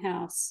Tremont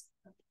House.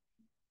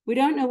 We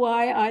don't know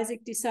why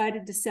Isaac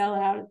decided to sell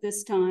out at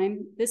this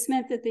time. This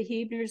meant that the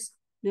Heebners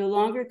no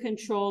longer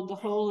controlled the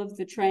whole of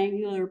the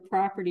triangular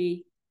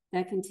property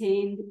that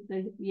contained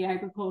the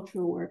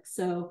agricultural work.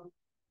 So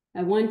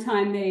at one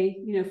time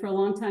for a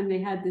long time, they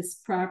had this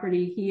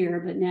property here,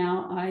 but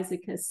now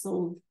Isaac has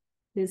sold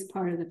his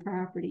part of the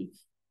property.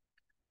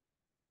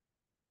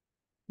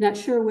 Not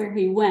sure where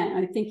he went.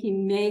 I think he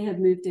may have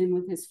moved in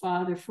with his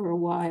father for a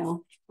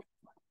while.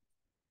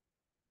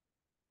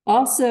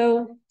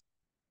 Also,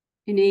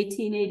 in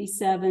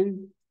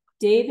 1887,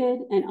 David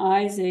and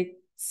Isaac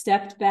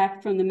stepped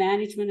back from the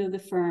management of the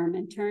firm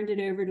and turned it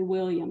over to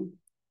William.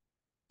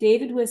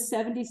 David was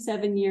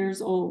 77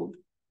 years old.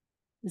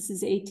 This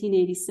is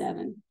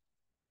 1887.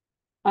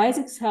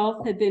 Isaac's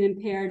health had been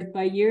impaired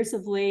by years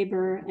of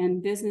labor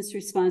and business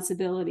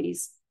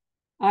responsibilities.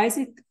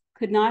 Isaac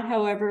could not,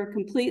 however,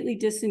 completely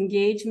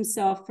disengage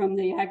himself from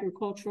the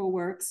agricultural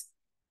works,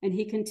 and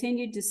he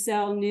continued to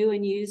sell new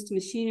and used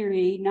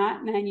machinery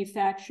not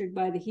manufactured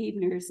by the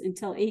Heebners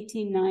until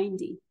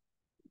 1890.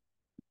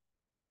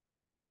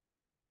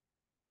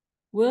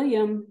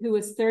 William, who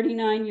was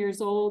 39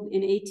 years old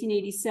in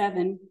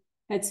 1887,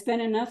 had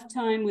spent enough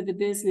time with the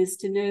business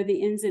to know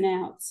the ins and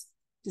outs.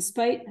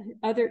 Despite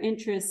other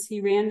interests,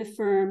 he ran the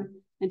firm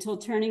until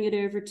turning it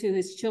over to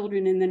his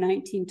children in the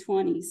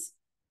 1920s.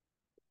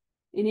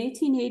 In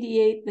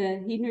 1888,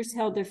 the Heebners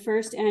held their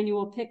first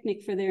annual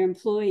picnic for their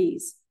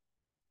employees.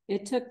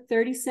 It took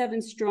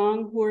 37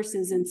 strong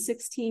horses and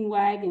 16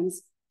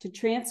 wagons to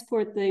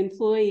transport the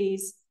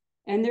employees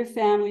and their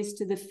families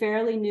to the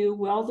fairly new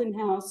Weldon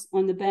House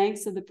on the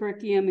banks of the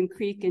Perkiomen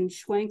Creek in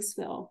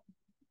Schwenkfeldian.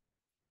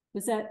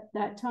 Was at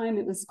that time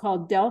it was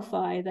called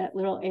Delphi, that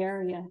little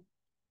area.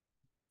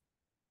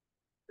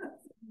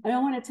 I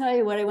don't want to tell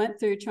you what I went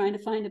through trying to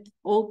find an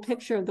old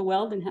picture of the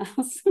Weldon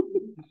House.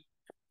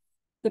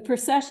 The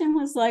procession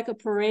was like a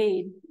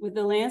parade, with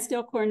the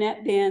Lansdale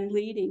Cornet Band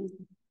leading,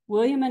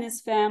 William and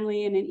his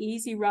family in an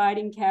easy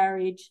riding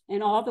carriage,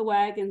 and all the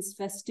wagons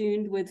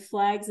festooned with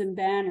flags and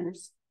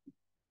banners.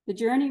 The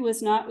journey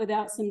was not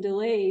without some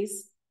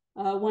delays.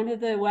 One of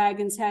the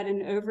wagons had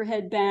an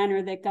overhead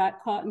banner that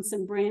got caught in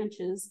some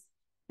branches,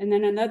 and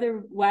then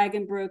another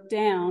wagon broke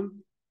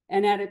down,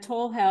 and at a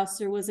toll house,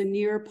 there was a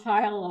near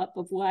pileup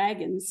of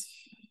wagons.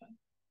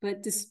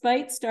 But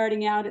despite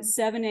starting out at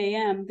 7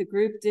 a.m., the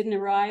group didn't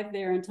arrive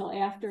there until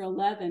after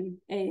 11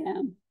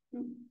 a.m.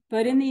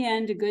 But in the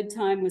end, a good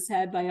time was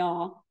had by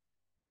all.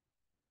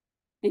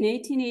 In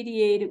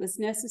 1888, it was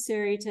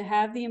necessary to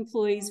have the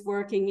employees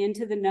working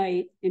into the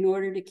night in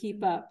order to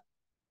keep up.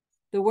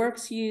 The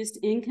works used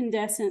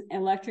incandescent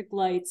electric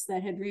lights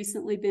that had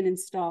recently been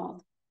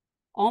installed.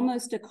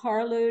 Almost a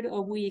carload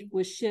a week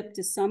was shipped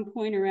to some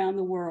point around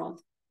the world.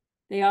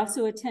 They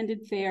also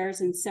attended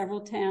fairs in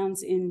several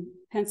towns in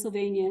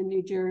Pennsylvania and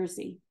New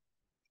Jersey.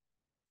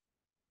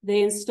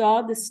 They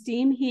installed the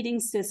steam heating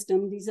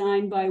system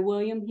designed by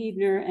William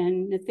Heebner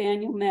and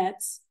Nathaniel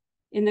Metz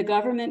in the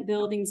government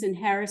buildings in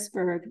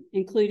Harrisburg,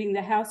 including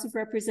the House of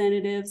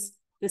Representatives,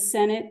 the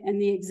Senate, and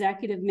the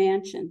Executive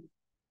Mansion.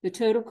 The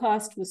total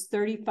cost was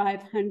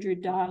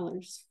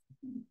 $3,500.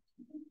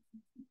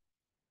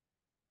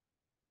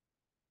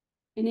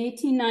 In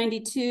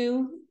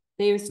 1892,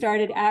 they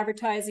started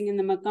advertising in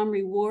the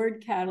Montgomery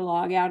Ward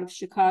catalog out of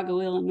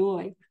Chicago,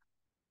 Illinois.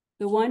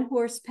 The 1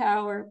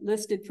 horsepower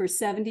listed for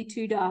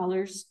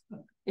 $72,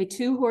 a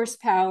 2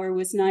 horsepower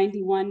was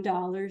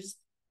 $91,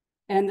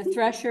 and the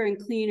thresher and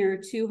cleaner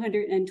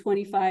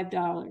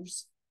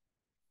 $225.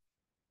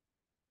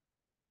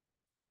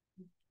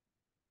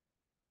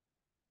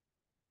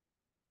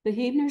 The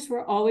Heebners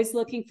were always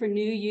looking for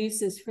new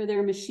uses for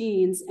their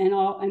machines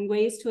and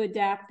ways to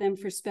adapt them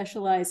for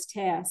specialized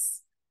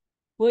tasks.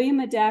 William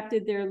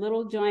adapted their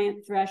little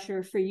giant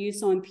thresher for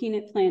use on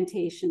peanut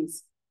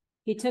plantations.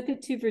 He took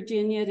it to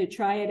Virginia to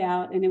try it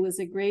out, and it was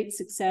a great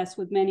success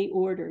with many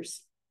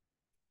orders.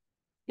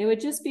 It would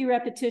just be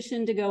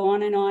repetition to go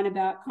on and on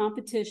about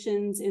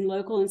competitions in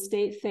local and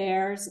state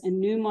fairs and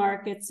new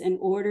markets and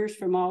orders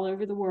from all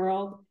over the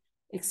world,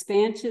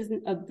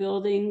 expansion of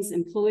buildings,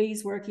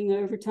 employees working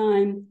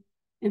overtime,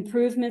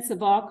 improvements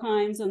of all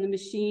kinds on the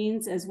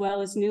machines, as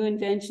well as new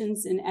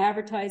inventions and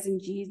advertising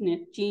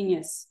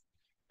genius.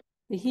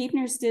 The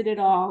Heebners did it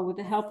all with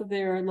the help of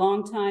their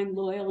longtime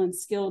loyal and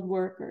skilled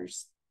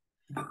workers.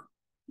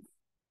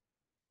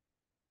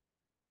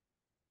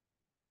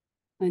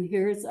 And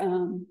here's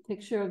a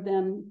picture of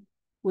them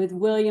with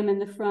William in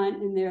the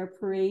front in their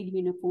parade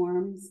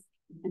uniforms.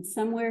 And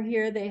somewhere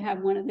here they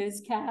have one of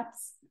those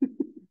caps.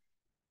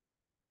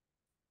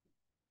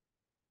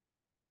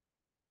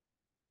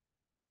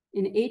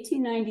 In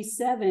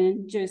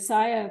 1897,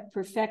 Josiah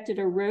perfected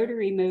a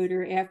rotary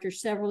motor after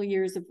several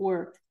years of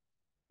work.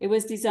 It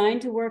was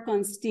designed to work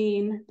on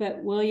steam,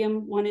 but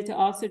William wanted to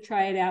also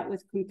try it out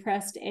with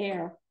compressed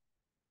air.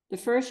 The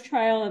first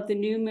trial of the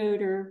new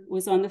motor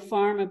was on the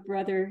farm of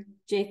brother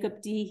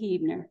Jacob D.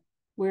 Heebner,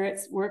 where it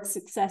worked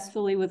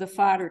successfully with a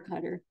fodder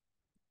cutter.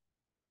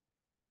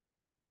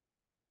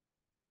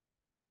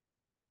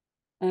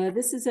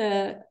 This is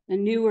a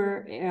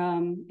newer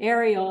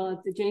aerial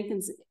of the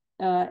Jenkins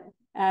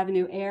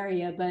Avenue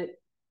area, but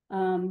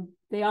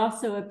they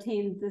also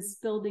obtained this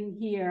building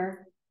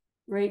here.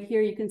 Right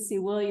here, you can see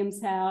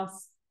William's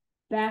house.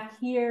 Back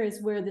here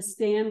is where the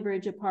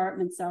Stanbridge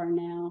apartments are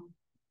now.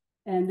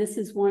 And this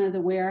is one of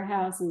the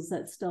warehouses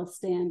that's still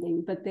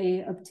standing, but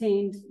they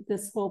obtained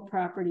this whole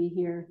property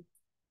here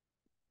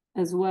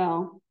as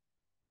well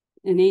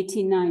in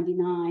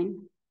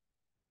 1899.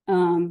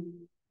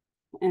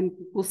 And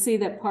we'll see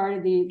that part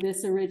of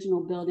this original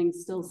building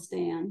still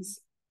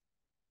stands.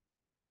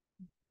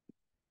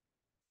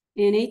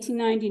 In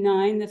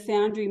 1899, the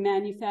foundry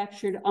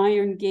manufactured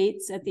iron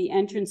gates at the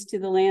entrance to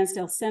the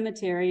Lansdale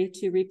Cemetery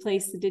to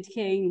replace the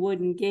decaying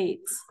wooden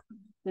gates.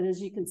 But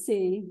as you can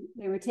see,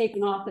 they were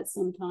taken off at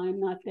some time,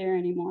 not there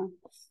anymore.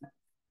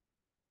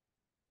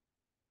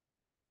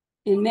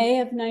 In May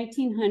of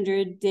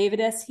 1900, David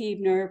S.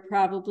 Heebner,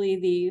 probably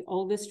the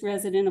oldest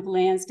resident of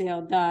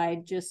Lansdale,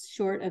 died just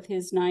short of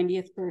his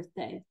 90th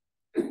birthday.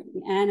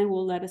 Anna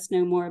will let us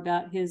know more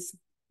about his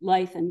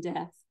life and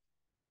death.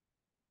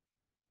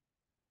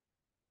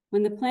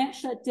 When the plant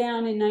shut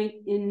down in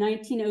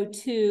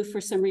 1902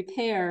 for some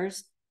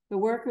repairs, the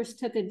workers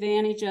took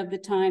advantage of the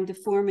time to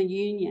form a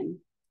union.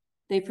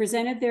 They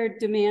presented their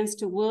demands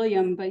to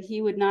William, but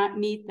he would not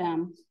meet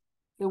them.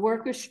 The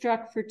workers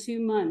struck for 2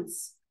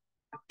 months.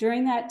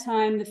 During that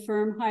time, the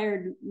firm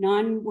hired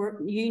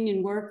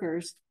non-union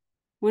workers.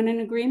 When an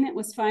agreement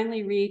was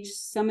finally reached,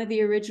 some of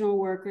the original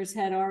workers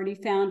had already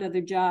found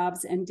other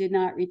jobs and did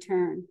not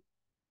return.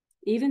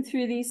 Even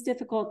through these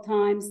difficult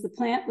times, the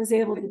plant was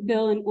able to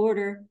fill an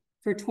order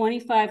for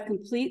 25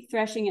 complete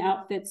threshing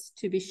outfits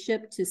to be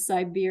shipped to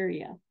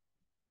Siberia.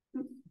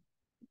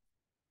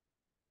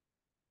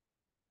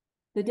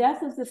 The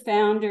death of the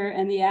founder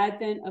and the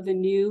advent of a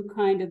new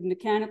kind of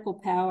mechanical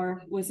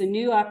power was a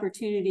new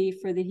opportunity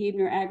for the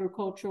Heebner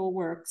agricultural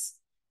works.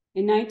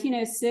 In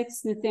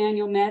 1906,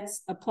 Nathaniel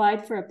Metz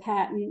applied for a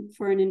patent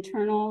for an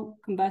internal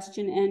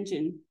combustion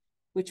engine,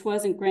 which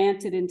wasn't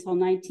granted until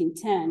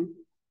 1910.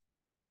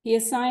 He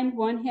assigned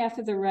 1/2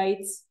 of the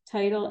rights,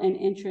 title, and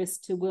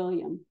interest to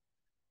William.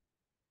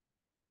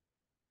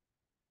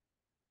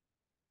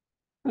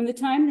 From the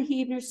time the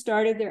Heebners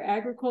started their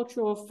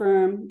agricultural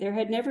firm, there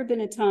had never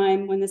been a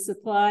time when the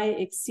supply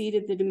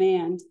exceeded the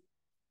demand.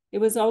 It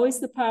was always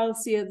the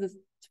policy of the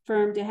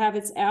firm to have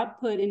its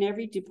output in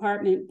every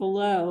department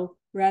below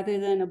rather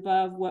than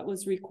above what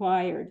was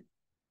required.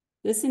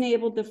 This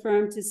enabled the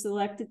firm to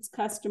select its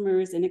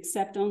customers and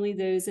accept only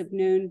those of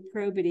known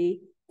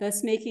probity,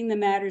 thus making the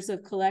matters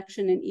of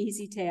collection an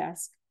easy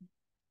task.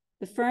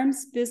 The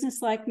firm's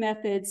businesslike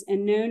methods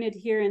and known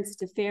adherence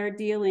to fair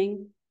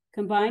dealing,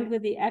 combined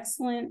with the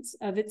excellence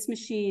of its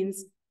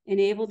machines,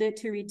 enabled it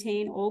to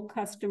retain old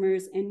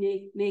customers and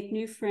make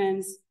new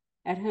friends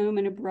at home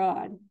and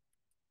abroad.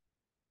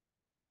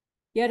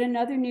 Yet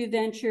another new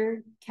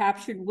venture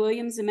captured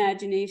William's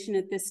imagination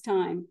at this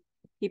time.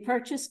 He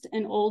purchased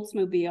an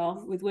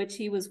Oldsmobile with which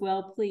he was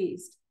well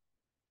pleased.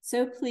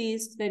 So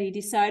pleased that he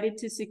decided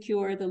to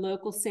secure the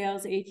local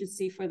sales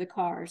agency for the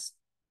cars.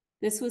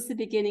 This was the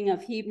beginning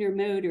of Heebner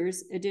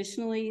Motors.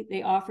 Additionally,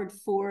 they offered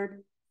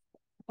Ford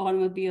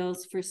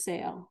automobiles for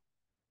sale.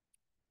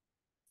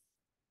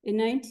 In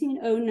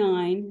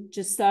 1909,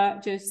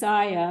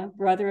 Josiah,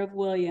 brother of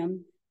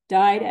William,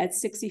 died at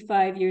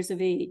 65 years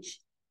of age.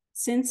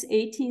 Since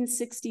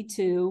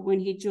 1862,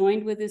 when he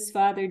joined with his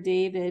father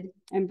David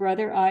and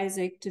brother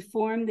Isaac to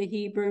form the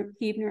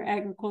Heebner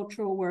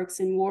Agricultural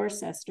Works in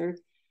Worcester,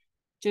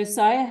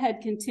 Josiah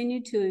had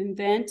continued to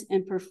invent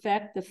and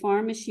perfect the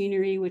farm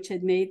machinery which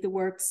had made the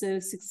work so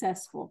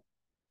successful.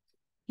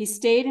 He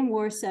stayed in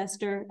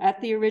Worcester at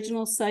the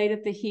original site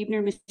of the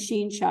Heebner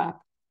machine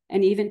shop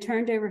and even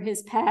turned over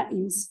his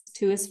patents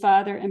to his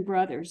father and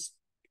brothers.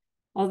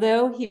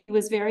 Although he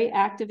was very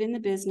active in the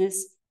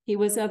business, he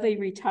was of a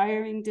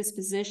retiring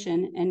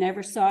disposition and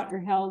never sought or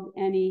held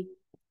any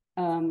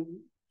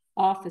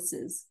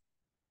offices.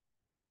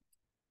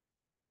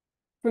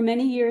 For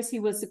many years, he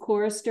was the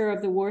chorister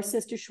of the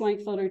Worcester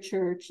Schwenkfeldian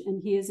Church,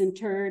 and he is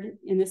interred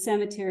in the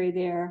cemetery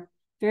there,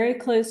 very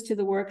close to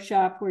the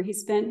workshop where he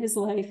spent his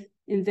life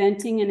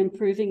inventing and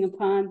improving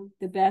upon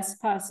the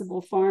best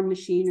possible farm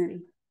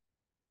machinery.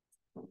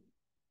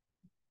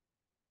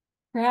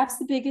 Perhaps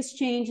the biggest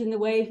change in the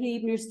way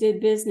Heebners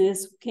did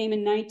business came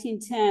in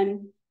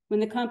 1910 when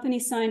the company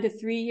signed a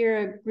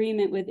 3-year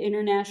agreement with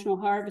International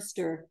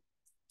Harvester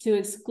to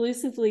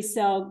exclusively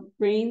sell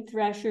grain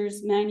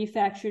threshers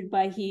manufactured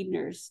by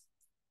Heebners.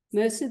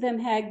 Most of them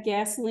had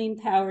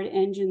gasoline-powered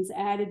engines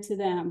added to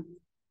them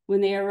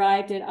when they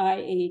arrived at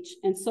IH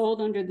and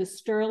sold under the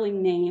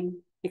Sterling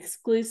name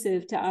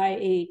exclusive to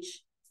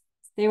IH.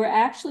 They were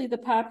actually the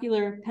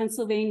popular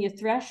Pennsylvania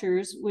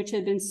Threshers, which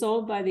had been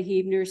sold by the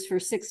Heebners for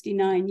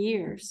 69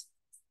 years.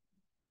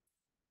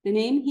 The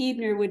name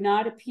Heebner would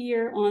not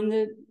appear on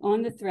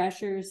the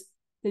Threshers.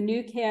 The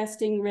new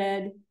casting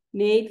read,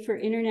 "Made for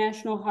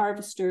International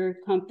Harvester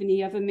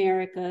Company of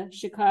America,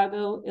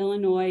 Chicago,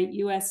 Illinois,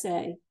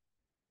 USA."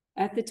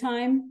 At the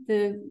time,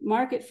 the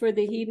market for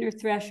the Heebner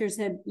threshers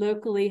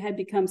locally had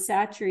become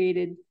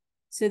saturated,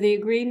 so the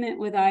agreement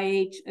with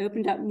IH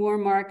opened up more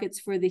markets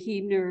for the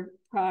Heebner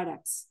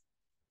products.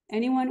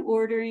 Anyone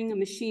ordering a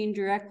machine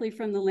directly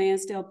from the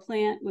Lansdale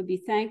plant would be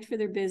thanked for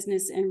their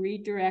business and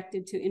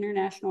redirected to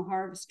International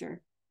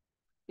Harvester.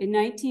 In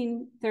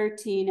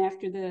 1913,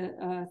 after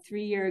the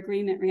 3-year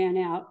agreement ran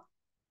out,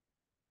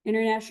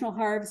 International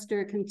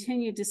Harvester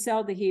continued to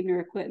sell the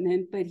Heebner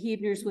equipment, but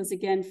Heebner's was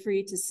again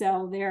free to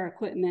sell their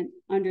equipment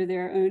under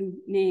their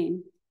own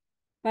name.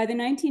 By the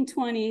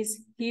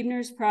 1920s,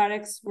 Heebner's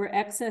products were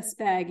excess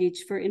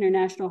baggage for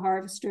International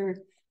Harvester,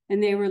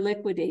 and they were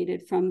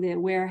liquidated from the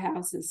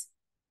warehouses.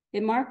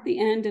 It marked the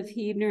end of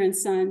Heebner and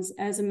Sons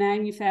as a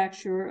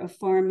manufacturer of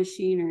farm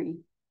machinery.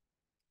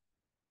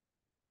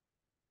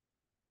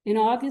 On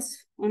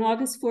August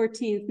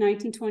 14th,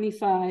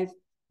 1925,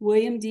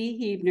 William D.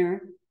 Heebner,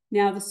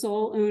 now the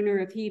sole owner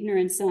of Heebner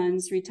and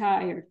Sons,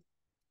 retired.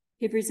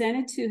 He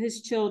presented to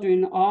his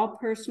children all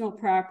personal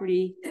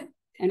property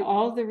and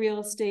all of the real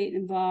estate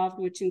involved,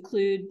 which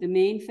include the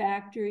main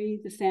factory,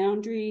 the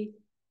foundry,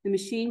 the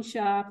machine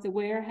shop, the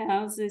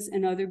warehouses,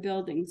 and other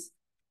buildings.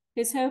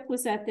 His hope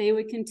was that they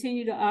would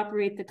continue to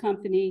operate the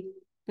company,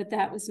 but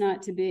that was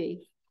not to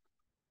be.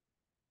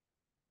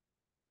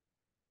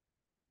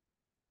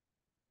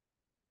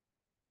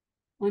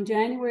 On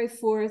January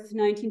 4th,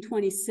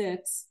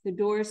 1926, the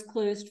doors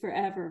closed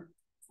forever.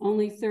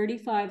 Only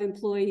 35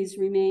 employees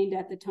remained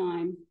at the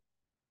time.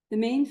 The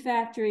main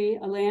factory,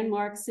 a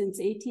landmark since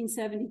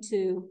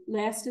 1872,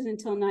 lasted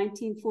until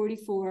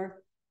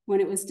 1944,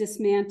 when it was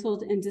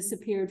dismantled and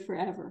disappeared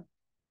forever.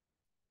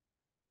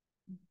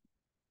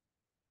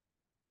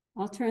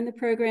 I'll turn the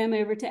program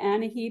over to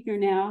Anna Heebner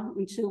now,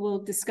 and she will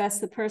discuss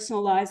the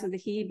personal lives of the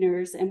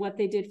Heebners and what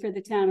they did for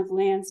the town of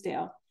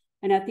Lansdale.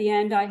 And at the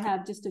end, I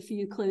have just a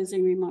few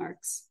closing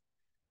remarks.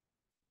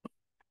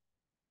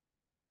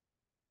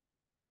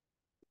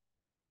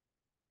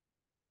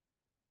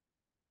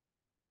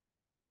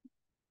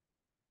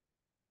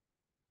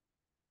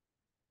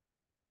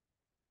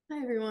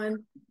 Hi,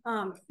 everyone.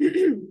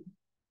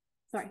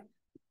 Sorry.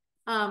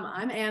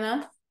 I'm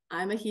Anna.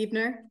 I'm a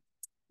Heebner.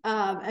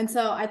 And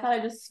so I thought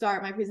I'd just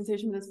start my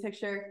presentation with this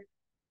picture,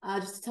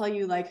 just to tell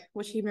you like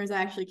which Heebners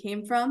I actually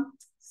came from.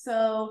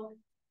 So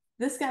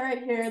this guy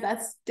right here,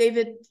 that's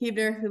David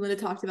Heebner, who Linda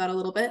talked about a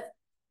little bit.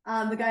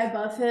 The guy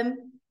above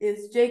him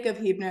is Jacob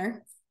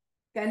Heebner.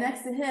 The guy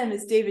next to him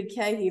is David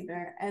K.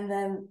 Heebner. And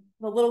then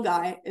the little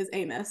guy is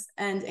Amos.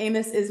 And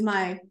Amos is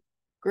my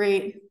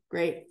great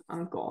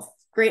uncle.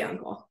 Great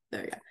uncle.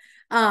 There we go.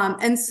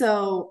 And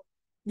so,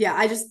 yeah,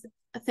 I just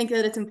think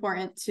that it's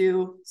important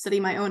to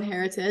study my own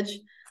heritage.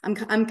 I'm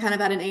kind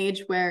of at an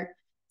age where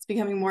it's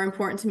becoming more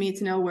important to me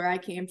to know where I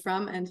came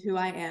from and who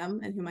I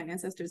am and who my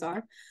ancestors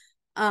are.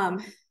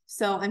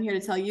 So I'm here to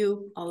tell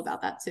you all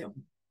about that too.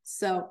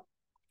 So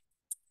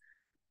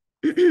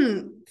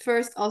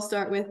first, I'll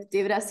start with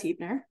David S.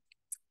 Heebner.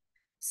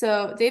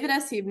 So David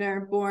S.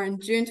 Heebner, born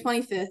June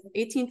 25th,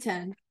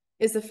 1810,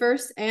 is the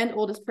first and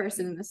oldest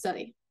person in the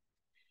study.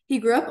 He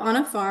grew up on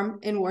a farm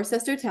in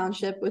Worcester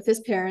Township with his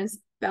parents,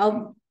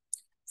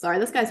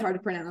 this guy's hard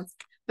to pronounce,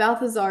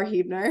 Balthazar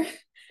Heebner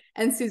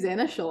and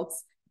Susanna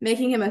Schultz,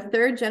 making him a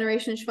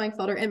third-generation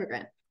Schwenkfelder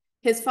immigrant.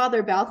 His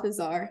father,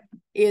 Balthazar,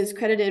 is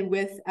credited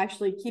with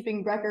actually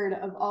keeping record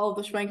of all of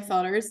the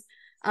Schwenkfelders,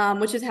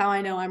 which is how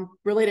I know I'm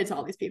related to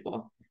all these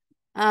people.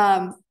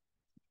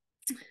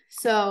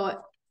 So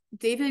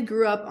David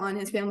grew up on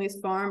his family's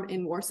farm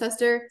in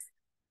Worcester,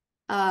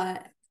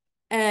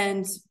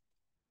 and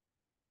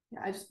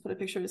I just put a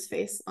picture of his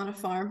face on a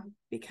farm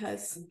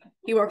because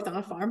he worked on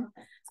a farm.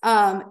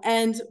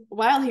 And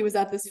while he was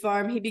at this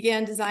farm, he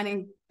began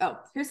designing,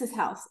 here's his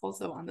house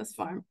also on this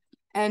farm.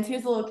 And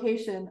here's the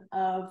location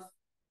of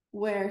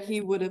where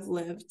he would have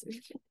lived.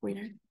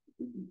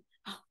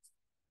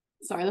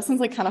 Sorry, this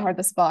one's like kind of hard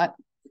to spot.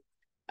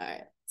 All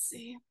right, let's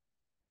see.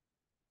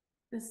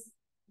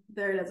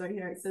 There it is right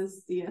here. It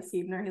says D.S.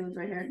 Heebner. He lives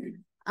right here.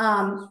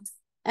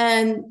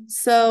 And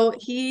so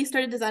he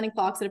started designing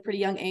clocks at a pretty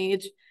young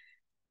age.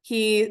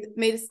 He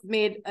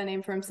made a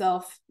name for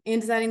himself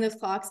in designing those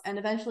clocks, and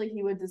eventually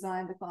he would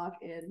design the clock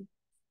in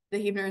the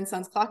Heebner and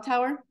Sons clock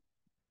tower.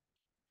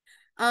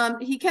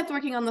 He kept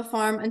working on the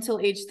farm until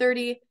age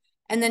 30,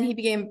 and then he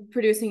began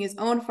producing his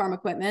own farm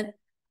equipment,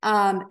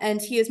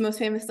 and he is most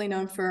famously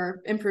known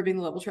for improving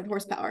the level tread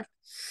horsepower.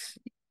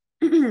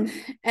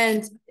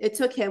 And it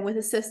took him, with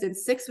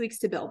assistance, 6 weeks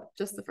to build,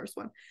 just the first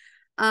one.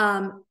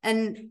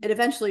 And it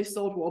eventually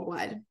sold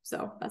worldwide,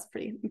 so that's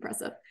pretty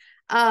impressive.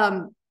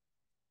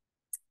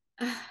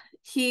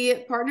 He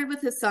partnered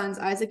with his sons,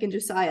 Isaac and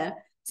Josiah,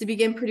 to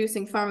begin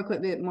producing farm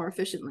equipment more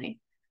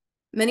efficiently.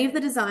 Many of the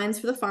designs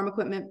for the farm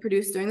equipment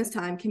produced during this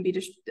time can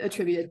be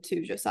attributed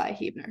to Josiah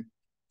Heebner.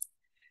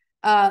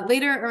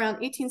 Later, around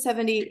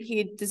 1870,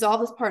 he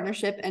dissolved his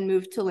partnership and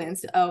moved to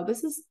Lansdale. Oh,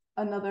 this is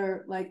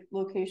another like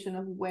location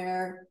of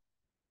where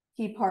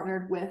he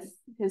partnered with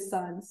his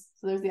sons.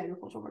 So there's the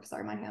agricultural work.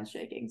 Sorry, my hand's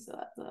shaking. So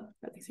that's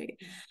the thing's shaking.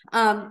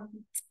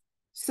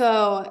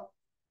 So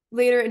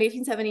later in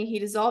 1870, he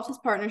dissolved his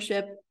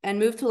partnership and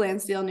moved to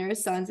Lansdale near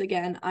his sons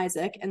again,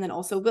 Isaac, and then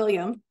also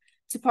William,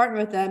 to partner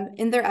with them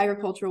in their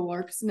agricultural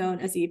works known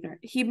as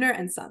Heebner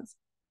and Sons.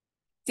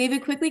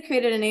 David quickly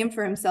created a name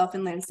for himself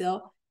in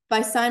Lansdale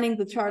by signing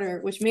the charter,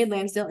 which made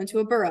Lansdale into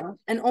a borough,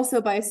 and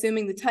also by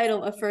assuming the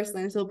title of First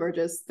Lansdale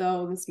Burgess,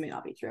 though this may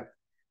not be true.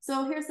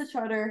 So here's the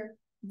charter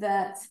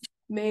that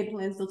made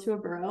Lansdale to a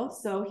borough.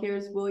 So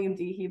here's William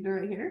D. Heebner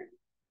right here.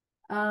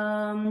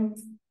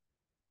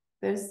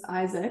 There's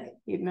Isaac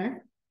Heebner,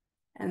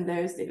 and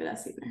there's David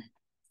S. Heebner.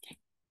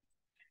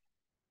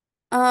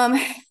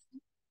 Okay.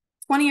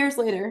 20 years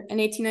later, in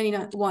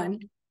 1891,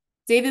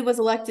 David was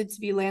elected to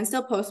be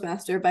Lansdale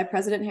postmaster by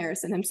President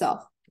Harrison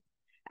himself.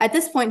 At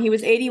this point, he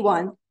was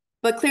 81,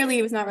 but clearly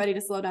he was not ready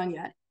to slow down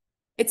yet.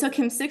 It took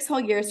him 6 whole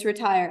years to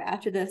retire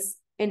after this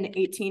in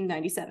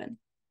 1897.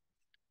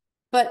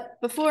 But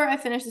before I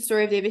finish the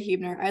story of David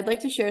Heebner, I'd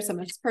like to share some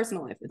of his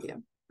personal life with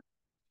you.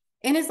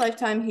 In his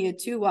lifetime, he had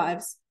 2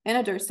 wives,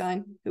 Anna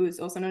Durstein, who is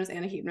also known as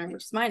Anna Heebner,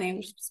 which is my name,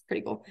 which is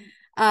pretty cool,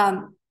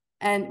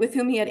 and with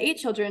whom he had 8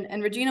 children,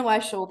 and Regina Y.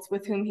 Schultz,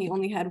 with whom he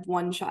only had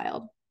 1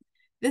 child.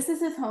 This is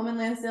his home in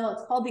Lansdale.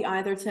 It's called the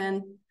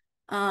Eitherton.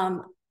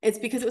 It's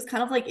because it was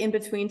kind of like in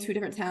between 2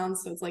 different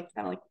towns, so it's like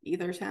kind of like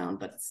either town,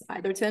 but it's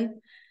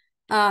Eitherton.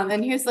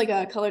 And here's like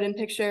a colored in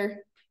picture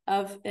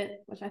of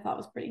it, which I thought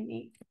was pretty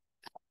neat.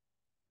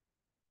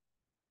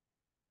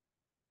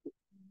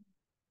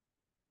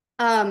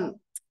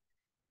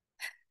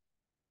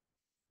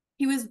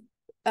 He was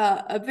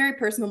a very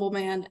personable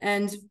man,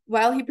 and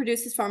while he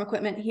produced his farm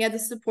equipment, he had the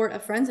support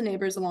of friends and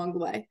neighbors along the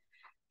way.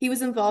 He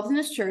was involved in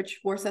his church,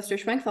 Worcester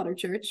Schwenkfeldian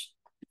Church,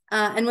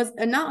 and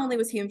not only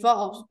was he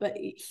involved, but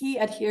he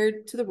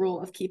adhered to the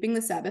rule of keeping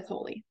the Sabbath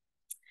holy.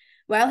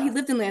 While he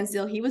lived in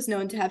Lansdale, he was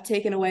known to have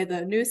taken away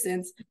the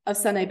nuisance of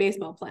Sunday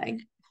baseball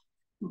playing.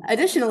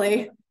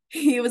 Additionally,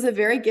 he was a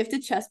very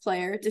gifted chess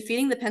player,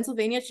 defeating the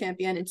Pennsylvania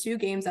champion in 2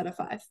 games out of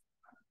 5.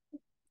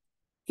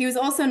 He was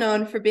also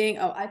known for being,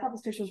 I thought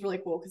this picture was really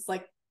cool because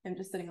like him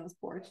just sitting on his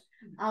porch.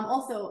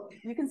 Also,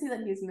 you can see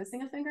that he's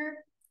missing a finger.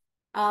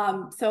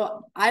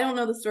 So I don't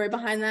know the story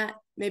behind that.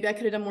 Maybe I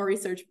could have done more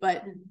research,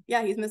 but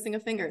yeah, he's missing a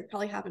finger. It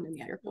probably happened in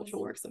the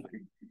agricultural work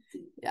somewhere.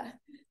 Yeah.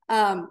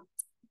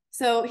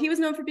 So he was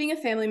known for being a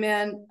family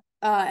man,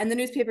 and the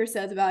newspaper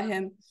says about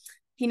him,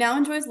 he now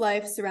enjoys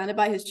life surrounded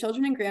by his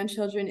children and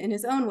grandchildren in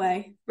his own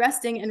way,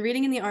 resting and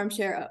reading in the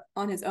armchair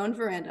on his own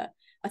veranda,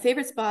 a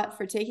favorite spot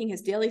for taking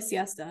his daily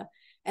siesta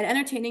and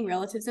entertaining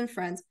relatives and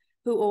friends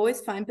who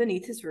always find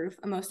beneath his roof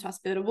a most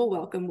hospitable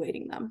welcome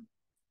waiting them.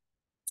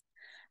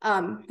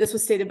 This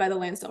was stated by the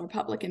Lansdale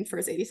Republican for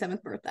his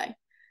 87th birthday.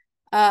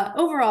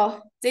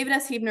 Overall, David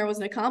S. Heebner was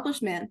an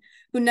accomplished man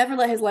who never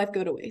let his life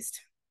go to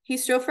waste. He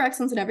strove for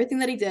excellence in everything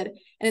that he did,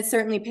 and it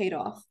certainly paid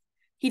off.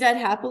 He died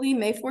happily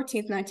May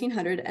 14th,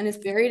 1900, and is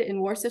buried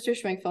in Worcester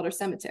Schwenkfelder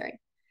Cemetery.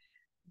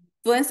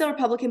 The Lansdale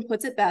Republican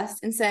puts it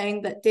best in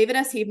saying that David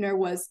S. Heebner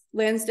was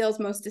Lansdale's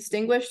most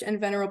distinguished and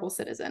venerable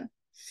citizen.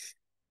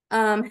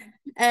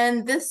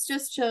 And this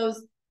just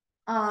shows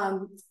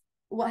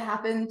what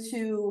happened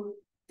to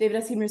David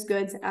S. Heebner's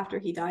goods after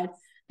he died.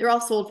 They're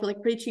all sold for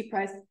like pretty cheap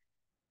price.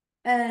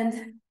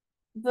 And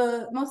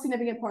the most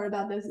significant part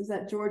about this is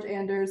that George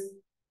Anders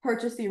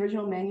purchased the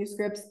original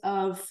manuscripts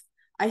of,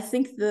 I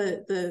think,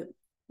 the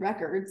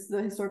records,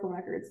 the historical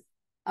records,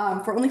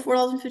 for only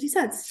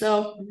 $4.50.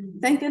 So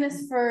thank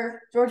goodness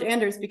for George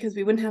Anders, because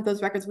we wouldn't have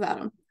those records without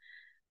him.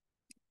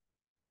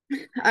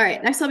 All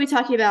right, next I'll be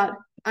talking about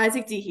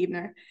Isaac D.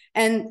 Heebner.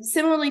 And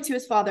similarly to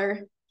his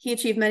father, he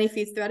achieved many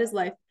feats throughout his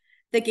life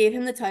that gave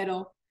him the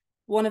title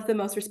one of the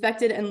most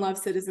respected and loved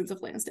citizens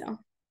of Lansdale.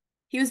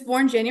 He was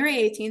born January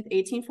 18th,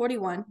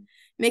 1841,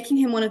 making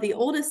him one of the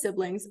oldest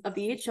siblings of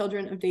the 8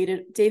 children of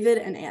David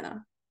and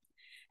Anna.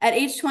 At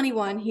age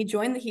 21, he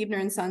joined the Heebner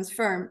and Sons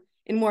firm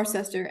in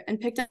Worcester and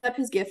picked up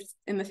his gift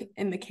in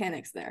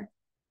mechanics there.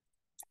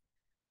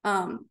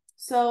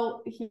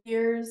 So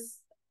here's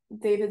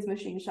David's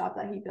machine shop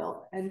that he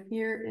built, and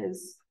here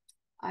is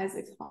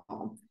Isaac's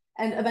home.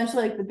 And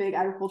eventually, like, the big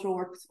agricultural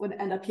works would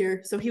end up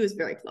here, so he was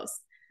very close.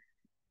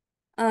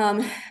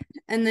 And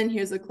then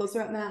here's a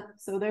closer up map.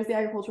 So there's the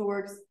agricultural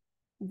works.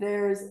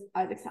 There's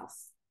Isaac's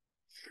house.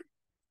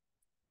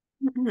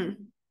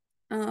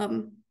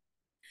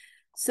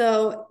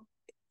 So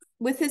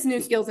with his new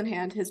skills in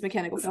hand, his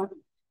mechanical skills,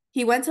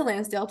 he went to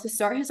Lansdale to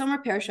start his own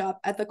repair shop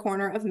at the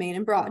corner of Main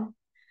and Broad.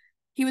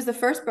 He was the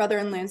first brother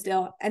in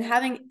Lansdale, and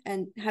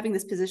having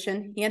this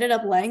position, he ended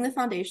up laying the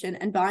foundation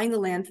and buying the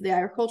land for the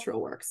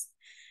agricultural works.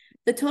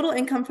 The total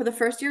income for the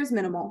first year was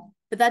minimal,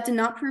 but that did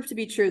not prove to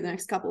be true the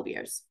next couple of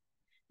years.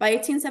 By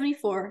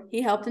 1874,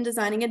 he helped in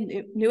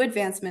designing new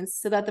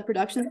advancements so that the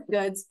production of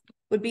goods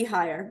would be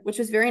higher, which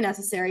was very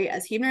necessary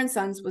as Heebner and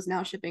Sons was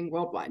now shipping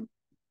worldwide.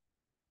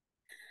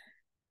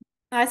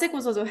 Isaac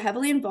was also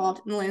heavily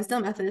involved in the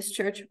Lansdale Methodist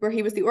Church, where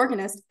he was the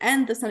organist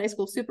and the Sunday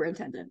school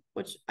superintendent,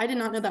 which I did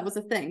not know that was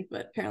a thing,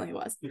 but apparently it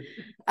was.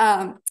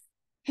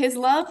 His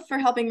love for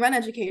helping run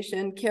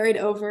education carried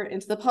over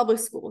into the public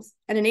schools,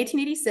 and in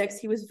 1886,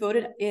 he was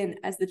voted in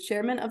as the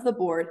chairman of the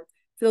board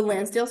for the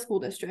Lansdale School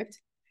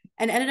District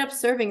and ended up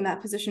serving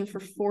that position for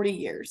 40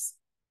 years.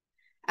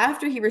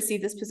 After he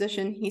received this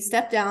position, he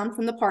stepped down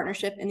from the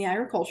partnership in the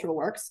agricultural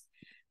works,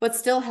 but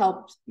still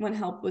helped when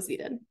help was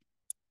needed.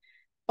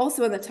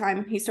 Also at the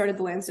time, he started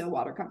the Lansdale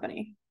Water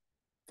Company.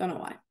 Don't know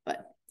why,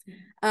 but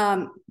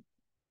in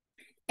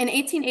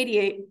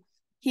 1888,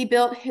 he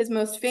built his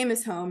most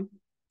famous home,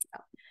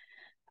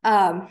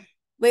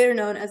 later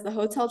known as the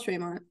Hotel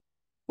Tremont,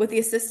 with the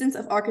assistance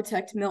of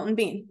architect Milton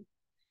Bean.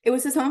 It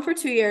was his home for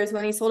 2 years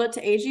when he sold it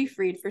to A.G.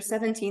 Freed for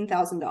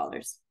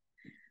 $17,000.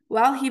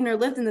 While Heebner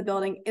lived in the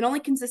building, it only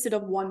consisted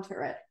of one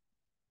turret.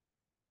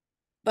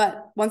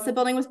 But once the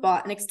building was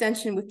bought, an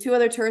extension with 2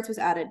 other turrets was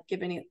added,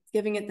 giving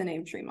it the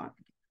name Tremont.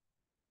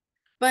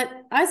 But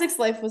Isaac's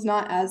life was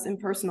not as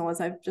impersonal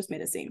as I've just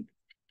made it seem.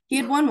 He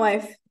had one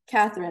wife,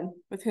 Catherine,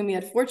 with whom he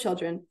had 4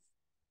 children.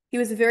 He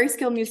was a very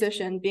skilled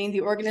musician, being the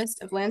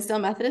organist of Lansdale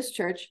Methodist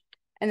Church,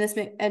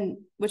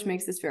 which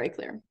makes this very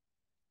clear.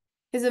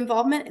 His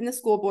involvement in the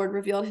school board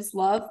revealed his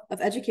love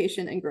of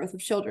education and growth of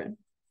children.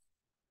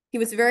 He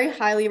was very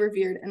highly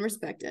revered and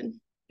respected.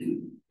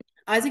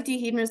 Isaac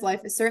D. Heebner's life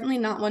is certainly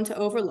not one to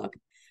overlook,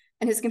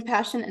 and his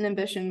compassion and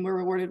ambition were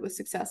rewarded with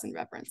success and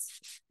reverence.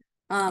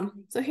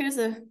 So here's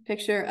a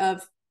picture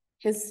of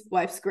his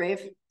wife's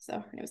grave. So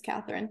her name was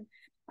Catherine.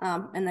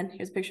 And then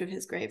here's a picture of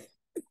his grave.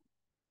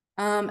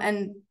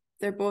 And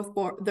they're both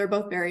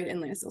buried in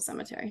Lansdale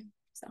Cemetery.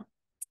 So,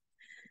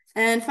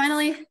 and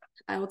finally,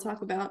 I will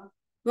talk about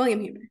William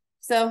Heebner.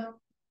 So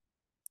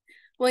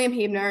William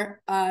Heebner,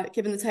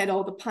 given the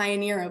title the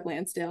Pioneer of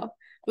Lansdale,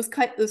 was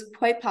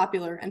quite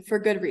popular, and for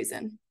good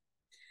reason.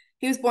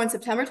 He was born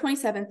September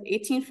 27th,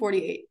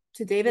 1848,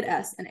 to David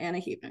S. and Anna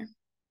Heebner.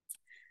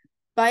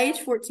 By age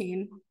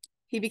 14,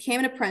 he became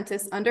an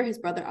apprentice under his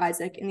brother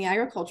Isaac in the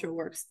agricultural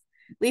works,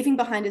 leaving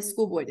behind his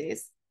schoolboy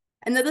days.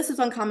 And though this was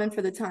uncommon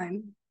for the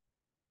time,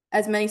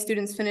 as many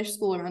students finished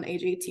school around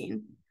age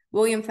 18,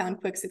 William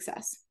found quick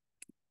success.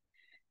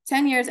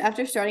 10 years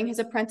after starting his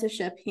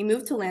apprenticeship, he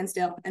moved to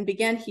Lansdale and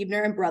began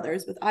Heebner and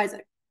Brothers with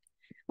Isaac.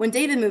 When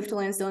David moved to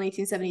Lansdale in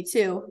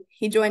 1872,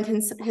 he joined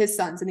his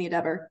sons in the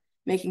endeavor,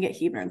 making it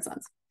Heebner and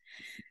Sons.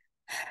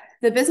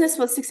 The business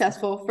was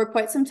successful for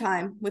quite some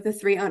time with the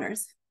 3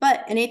 owners,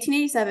 but in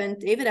 1887,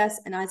 David S.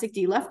 and Isaac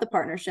D. left the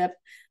partnership,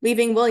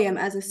 leaving William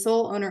as the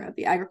sole owner of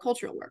the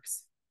agricultural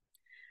works.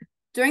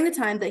 During the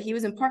time that he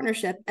was in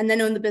partnership and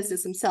then owned the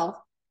business himself,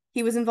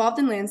 he was involved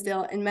in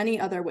Lansdale in many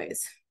other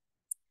ways.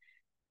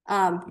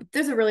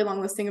 There's a really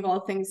long listing of all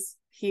the things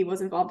he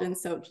was involved in,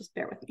 so just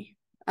bear with me.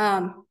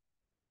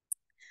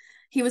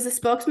 He was a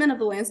spokesman of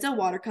the Lansdale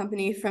Water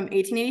Company from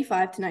 1885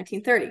 to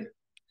 1930.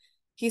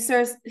 He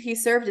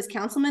served as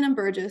councilman in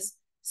Burgess,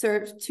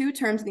 served 2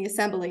 terms in the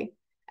Assembly,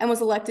 and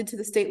was elected to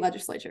the state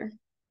legislature.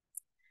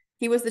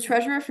 He was the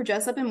treasurer for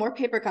Jessup and Moore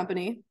Paper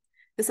Company,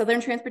 the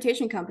Southern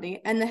Transportation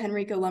Company, and the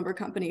Henrico Lumber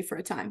Company for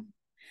a time.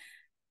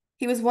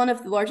 He was one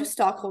of the largest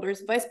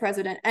stockholders, vice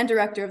president, and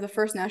director of the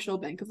First National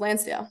Bank of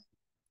Lansdale.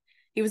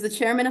 He was the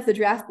chairman of the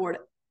draft board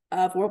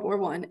of World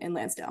War I in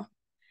Lansdale.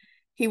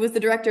 He was the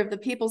director of the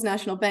People's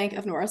National Bank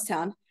of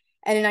Norristown,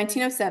 and in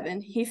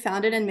 1907, he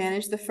founded and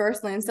managed the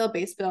first Lansdale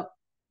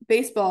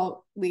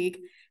Baseball League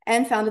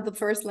and founded the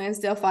first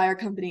Lansdale Fire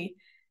Company,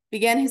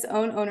 began his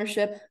own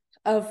ownership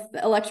of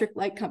the Electric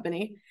Light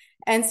Company,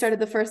 and started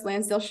the first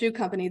Lansdale Shoe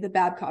Company, the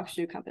Babcock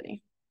Shoe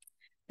Company.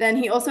 Then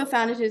he also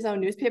founded his own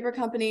newspaper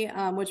company,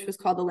 which was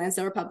called the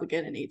Lansdale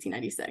Republican in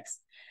 1896.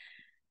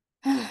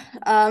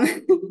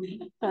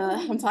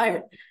 I'm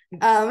tired.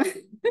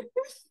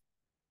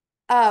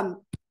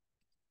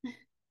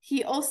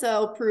 He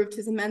also proved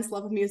his immense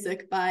love of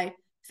music by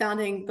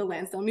founding the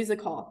Lansdale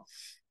Music Hall.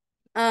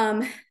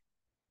 And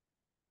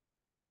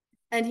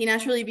he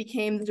naturally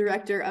became the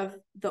director of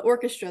the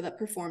orchestra that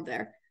performed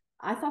there.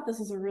 I thought this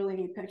was a really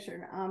neat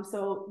picture.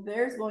 So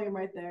there's William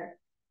right there.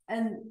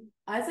 And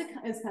Isaac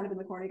is kind of in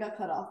the corner. He got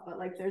cut off, but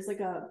like there's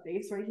like a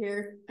bass right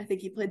here. I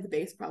think he played the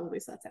bass probably,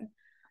 so that's him.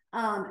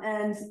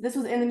 And this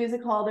was in the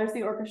music hall. There's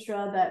the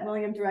orchestra that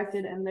William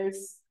directed, and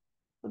there's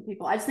some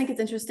people. I just think it's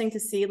interesting to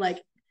see,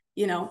 like,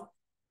 you know,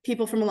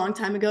 people from a long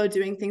time ago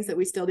doing things that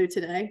we still do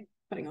today,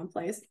 putting on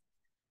plays.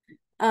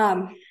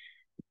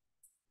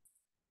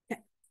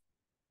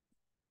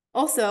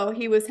 Also,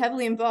 he was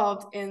heavily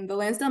involved in the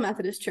Lansdale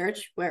Methodist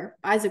Church, where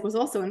Isaac was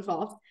also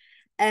involved,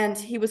 and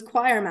he was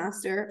choir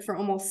master for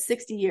almost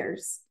 60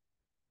 years.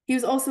 He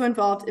was also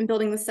involved in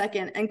building the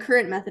second and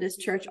current Methodist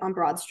Church on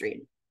Broad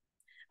Street,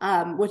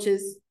 which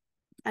is,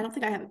 I don't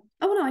think I have,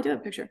 oh no, I do have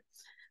a picture.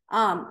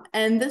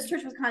 And this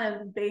church was kind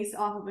of based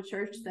off of a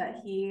church that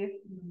he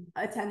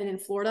attended in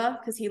Florida,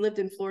 because he lived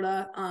in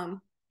Florida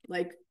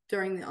like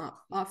during the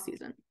off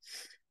season.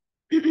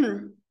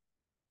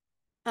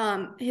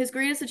 His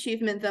greatest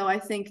achievement, though, I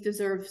think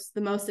deserves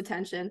the most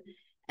attention,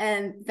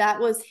 and that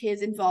was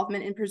his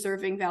involvement in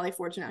preserving Valley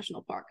Forge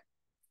National Park.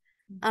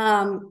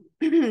 So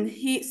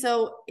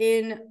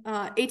in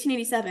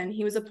 1887,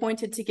 he was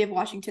appointed to give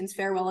Washington's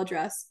farewell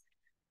address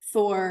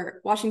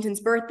for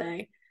Washington's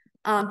birthday,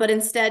 but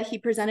instead he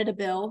presented a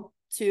bill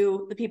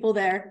to the people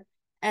there,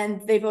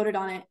 and they voted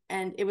on it,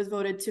 and it was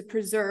voted to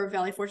preserve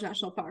Valley Forge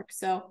National Park.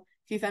 So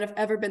if you've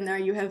ever been there,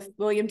 you have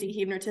William D.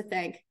 Heebner to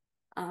thank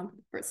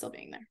for it still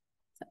being there.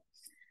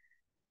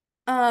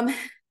 So,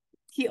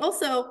 he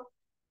also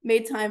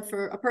made time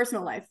for a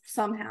personal life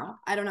somehow.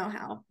 I don't know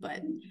how,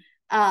 but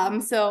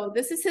so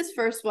this is his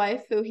first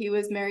wife, who he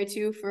was married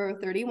to for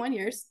 31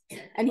 years,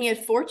 and he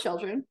had 4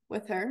 children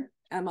with her,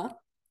 Emma,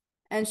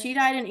 and she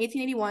died in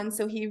 1881,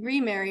 so he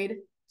remarried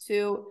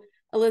to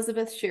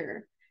Elizabeth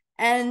Shearer.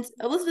 And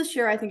Elizabeth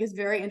Shearer, I think, is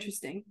very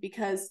interesting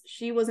because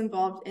she was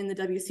involved in the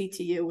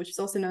WCTU, which is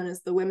also known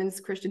as the Women's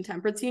Christian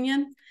Temperance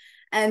Union.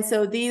 And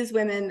so these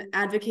women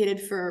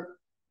advocated for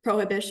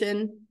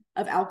prohibition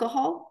of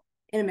alcohol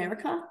in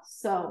America.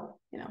 So,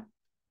 you know, a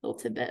little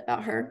tidbit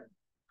about her.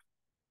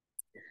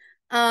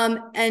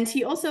 And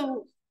he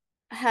also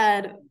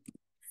had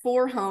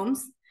 4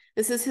 homes.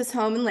 This is his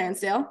home in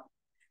Lansdale.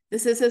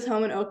 This is his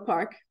home in Oak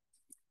Park.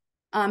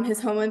 His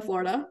home in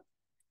Florida.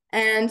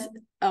 And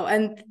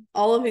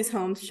all of these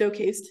homes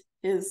showcased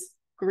his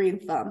green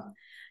thumb.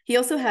 He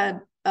also had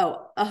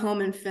a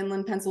home in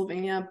Finland,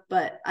 Pennsylvania,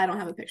 but I don't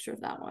have a picture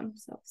of that one,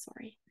 so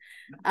sorry.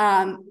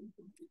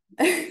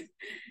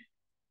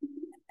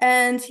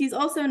 And he's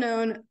also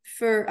known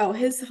for,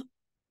 his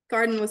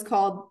garden was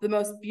called the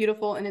most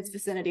beautiful in its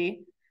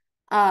vicinity.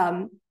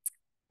 And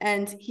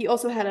he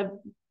also had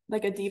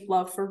a deep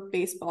love for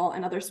baseball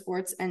and other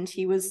sports, and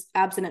he was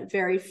absent at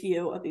very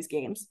few of these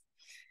games.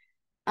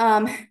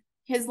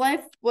 His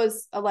life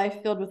was a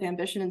life filled with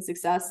ambition and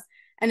success,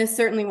 and is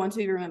certainly one to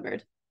be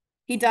remembered.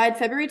 He died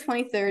February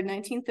 23rd,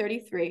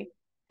 1933,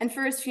 and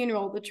for his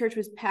funeral, the church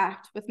was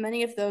packed with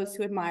many of those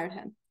who admired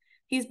him.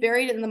 He's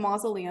buried in the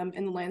mausoleum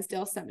in the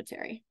Lansdale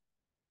Cemetery.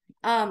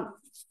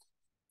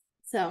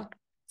 So,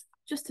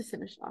 just to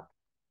finish off,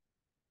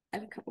 I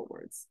have a couple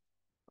words.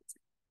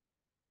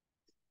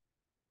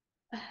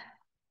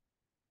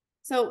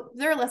 So,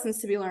 there are lessons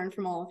to be learned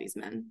from all of these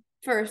men.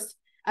 First,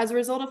 as a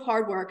result of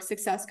hard work,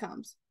 success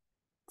comes.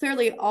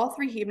 Clearly, all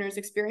 3 Heebners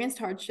experienced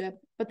hardship,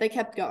 but they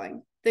kept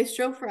going. They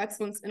strove for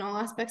excellence in all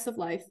aspects of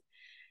life,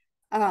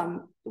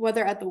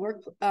 whether at the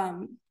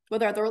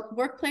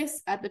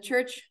workplace, at the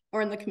church,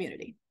 or in the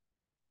community.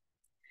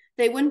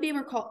 They wouldn't be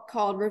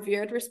called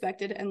revered,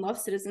 respected, and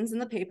loved citizens in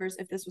the papers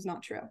if this was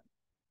not true.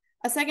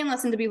 A second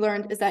lesson to be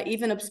learned is that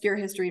even obscure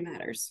history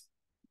matters.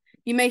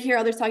 You may hear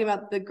others talking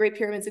about the Great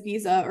Pyramids of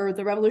Giza or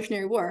the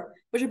Revolutionary War,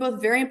 which are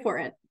both very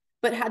important.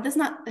 But had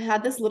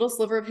this little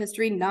sliver of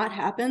history not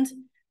happened,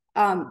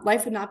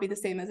 life would not be the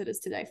same as it is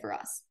today for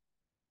us.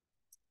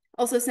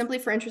 Also, simply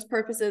for interest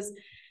purposes,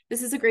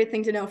 this is a great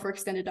thing to know for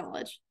extended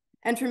knowledge.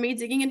 And for me,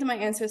 digging into my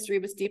ancestry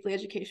was deeply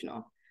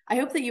educational. I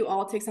hope that you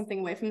all take something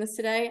away from this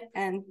today,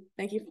 and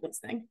thank you for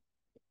listening.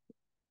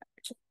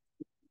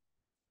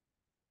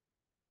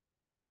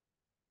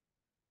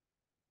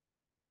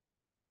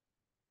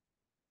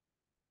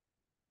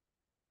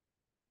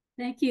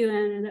 Thank you,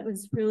 Anna. That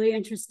was really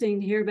interesting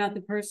to hear about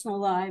the personal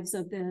lives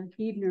of the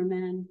Heebner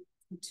men.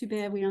 Too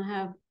bad we don't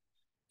have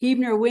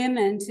Heebner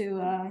women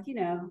to,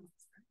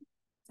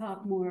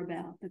 talk more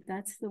about, but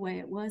that's the way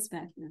it was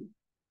back then.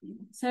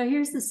 So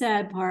here's the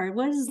sad part.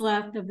 What is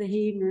left of the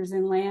Heebners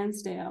in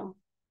Lansdale?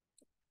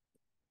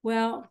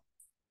 Well,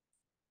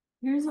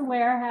 here's a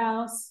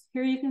warehouse.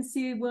 Here you can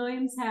see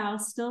Williams'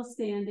 house still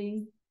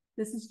standing.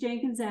 This is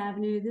Jenkins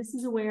Avenue. This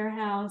is a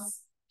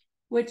warehouse,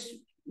 which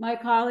my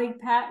colleague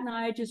Pat and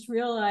I just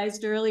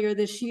realized earlier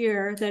this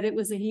year that it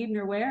was a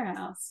Heebner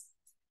warehouse.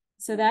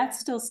 So that's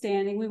still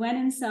standing. We went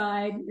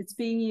inside. It's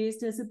being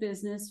used as a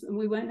business, and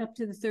we went up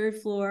to the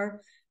 3rd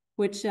floor,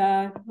 which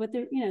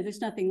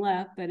there's nothing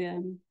left, but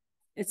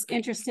it's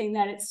interesting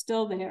that it's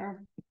still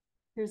there.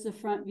 Here's the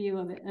front view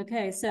of it.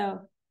 Okay,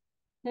 so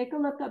take a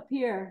look up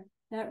here,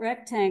 that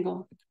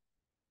rectangle.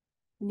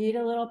 Need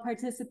a little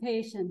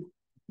participation.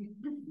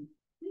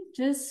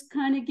 Just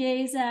kind of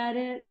gaze at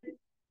it,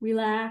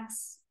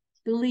 relax,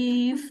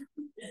 believe.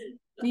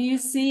 Do you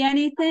see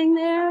anything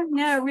there?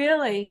 No,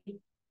 really.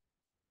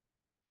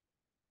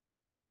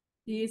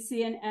 Do you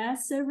see an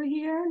S over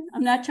here?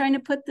 I'm not trying to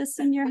put this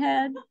in your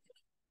head.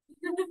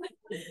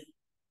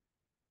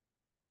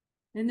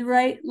 In the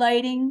right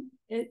lighting,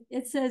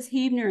 it says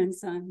Heebner and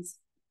Sons.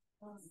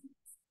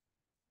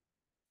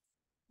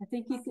 I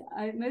think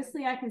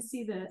I can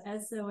see the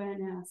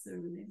SONS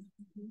over there.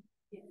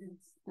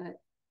 But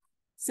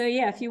so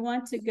yeah, if you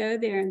want to go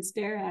there and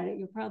stare at it,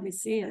 you'll probably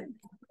see it.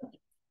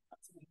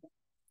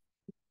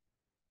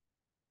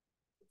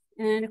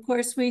 And of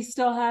course, we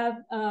still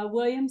have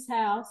Williams'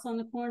 house on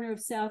the corner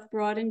of South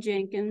Broad and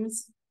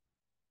Jenkins.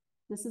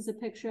 This is a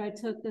picture I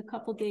took a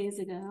couple days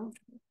ago.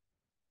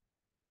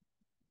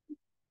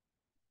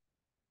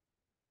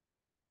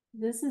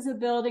 This is a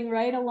building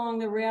right along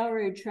the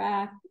railroad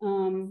track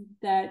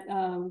that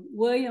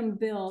William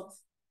built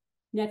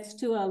next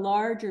to a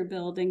larger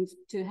building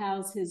to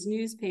house his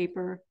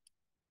newspaper.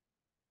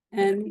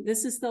 And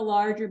this is the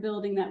larger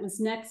building that was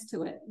next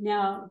to it.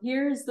 Now,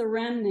 here's the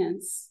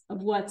remnants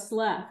of what's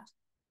left.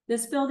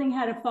 This building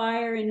had a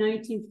fire in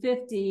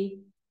 1950.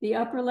 The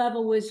upper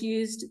level was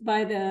used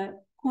by the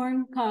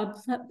Corn Cob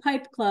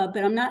Pipe Club,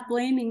 but I'm not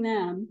blaming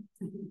them.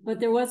 But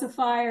there was a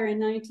fire in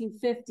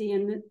 1950,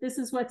 and this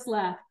is what's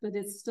left, but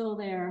it's still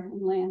there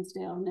in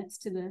Lansdale next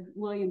to the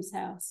Williams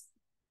house.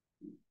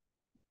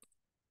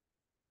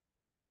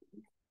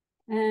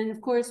 And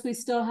of course, we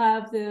still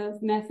have the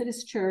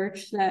Methodist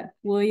Church that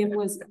William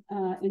was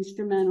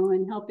instrumental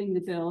in helping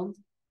to build.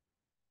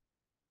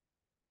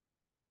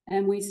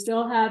 And we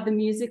still have the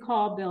Music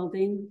Hall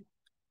building.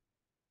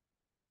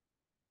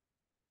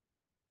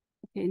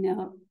 Okay,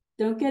 now,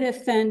 don't get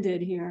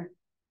offended here.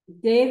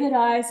 David,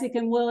 Isaac,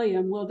 and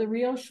William, will the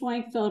real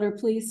Schwenkfelder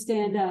please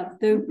stand up?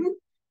 The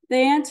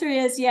answer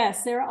is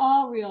yes, they're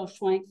all real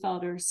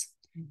Schwenkfelders.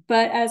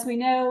 But as we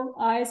know,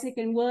 Isaac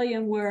and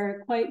William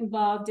were quite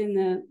involved in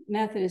the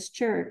Methodist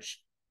Church.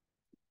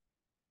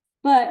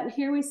 But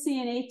here we see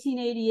in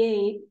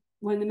 1888,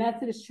 when the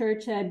Methodist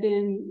Church had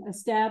been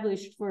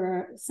established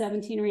for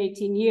 17 or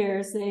 18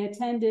 years, they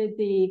attended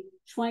the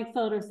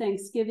Schwenkfelder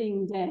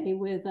Thanksgiving Day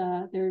with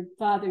their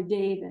father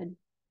David,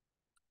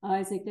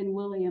 Isaac and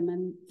William,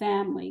 and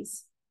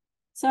families.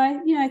 So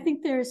I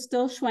think they're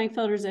still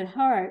Schwenkfelders at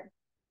heart.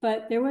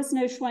 But there was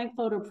no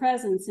Schwenkfelder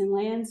presence in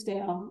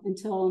Lansdale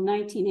until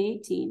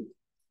 1918.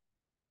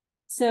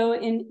 So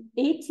in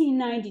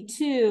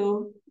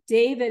 1892,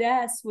 David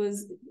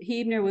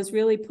Heebner was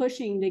really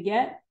pushing to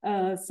get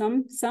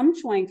some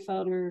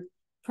Schwenkfelder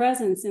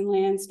presence in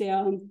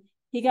Lansdale. And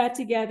he got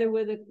together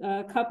with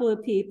a couple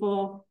of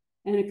people,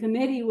 and a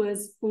committee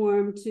was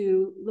formed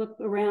to look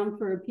around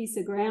for a piece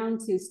of ground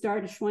to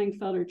start a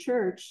Schwenkfelder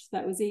church.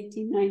 That was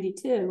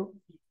 1892,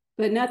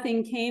 but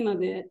nothing came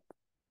of it.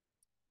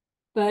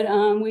 But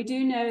we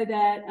do know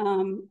that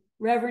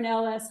Reverend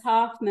L.S.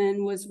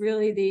 Hoffman was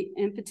really the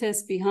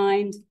impetus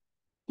behind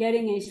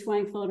getting a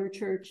Schwenkfelder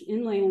church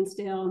in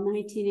Lansdale in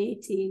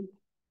 1918.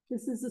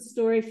 This is a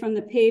story from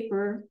the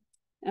paper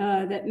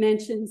that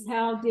mentions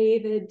how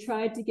David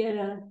tried to get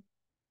a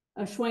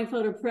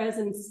Schwenkfelder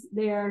presence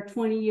there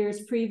 20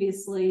 years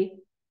previously,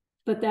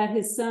 but that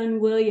his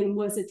son William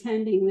was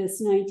attending this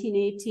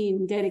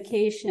 1918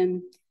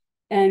 dedication.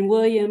 And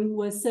William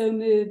was so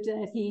moved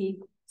that he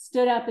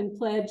stood up and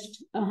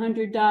pledged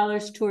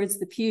 $100 towards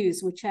the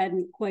pews, which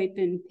hadn't quite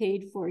been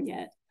paid for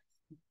yet,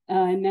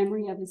 in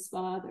memory of his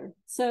father.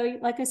 So,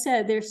 like I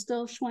said, they're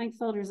still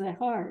Schwenkfelders at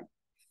heart.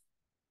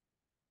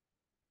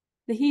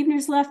 The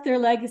Heebners left their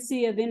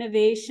legacy of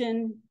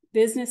innovation,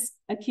 business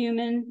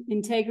acumen,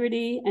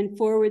 integrity, and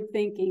forward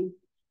thinking.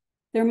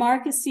 Their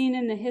mark is seen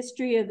in the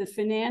history of the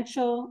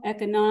financial,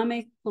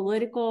 economic,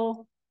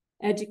 political,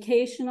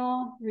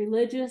 educational,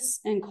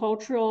 religious, and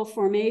cultural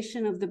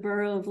formation of the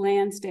borough of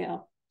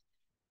Lansdale.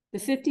 The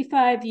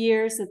 55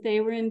 years that they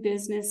were in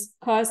business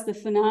caused the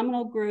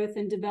phenomenal growth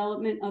and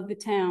development of the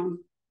town,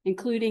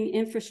 including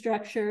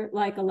infrastructure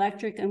like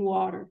electric and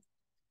water.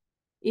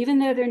 Even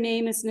though their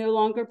name is no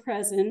longer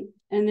present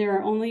and there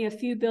are only a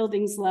few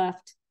buildings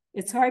left,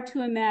 it's hard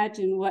to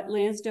imagine what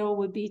Lansdale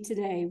would be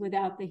today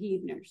without the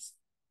Heebners.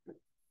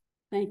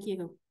 Thank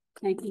you.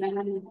 Thank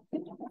you.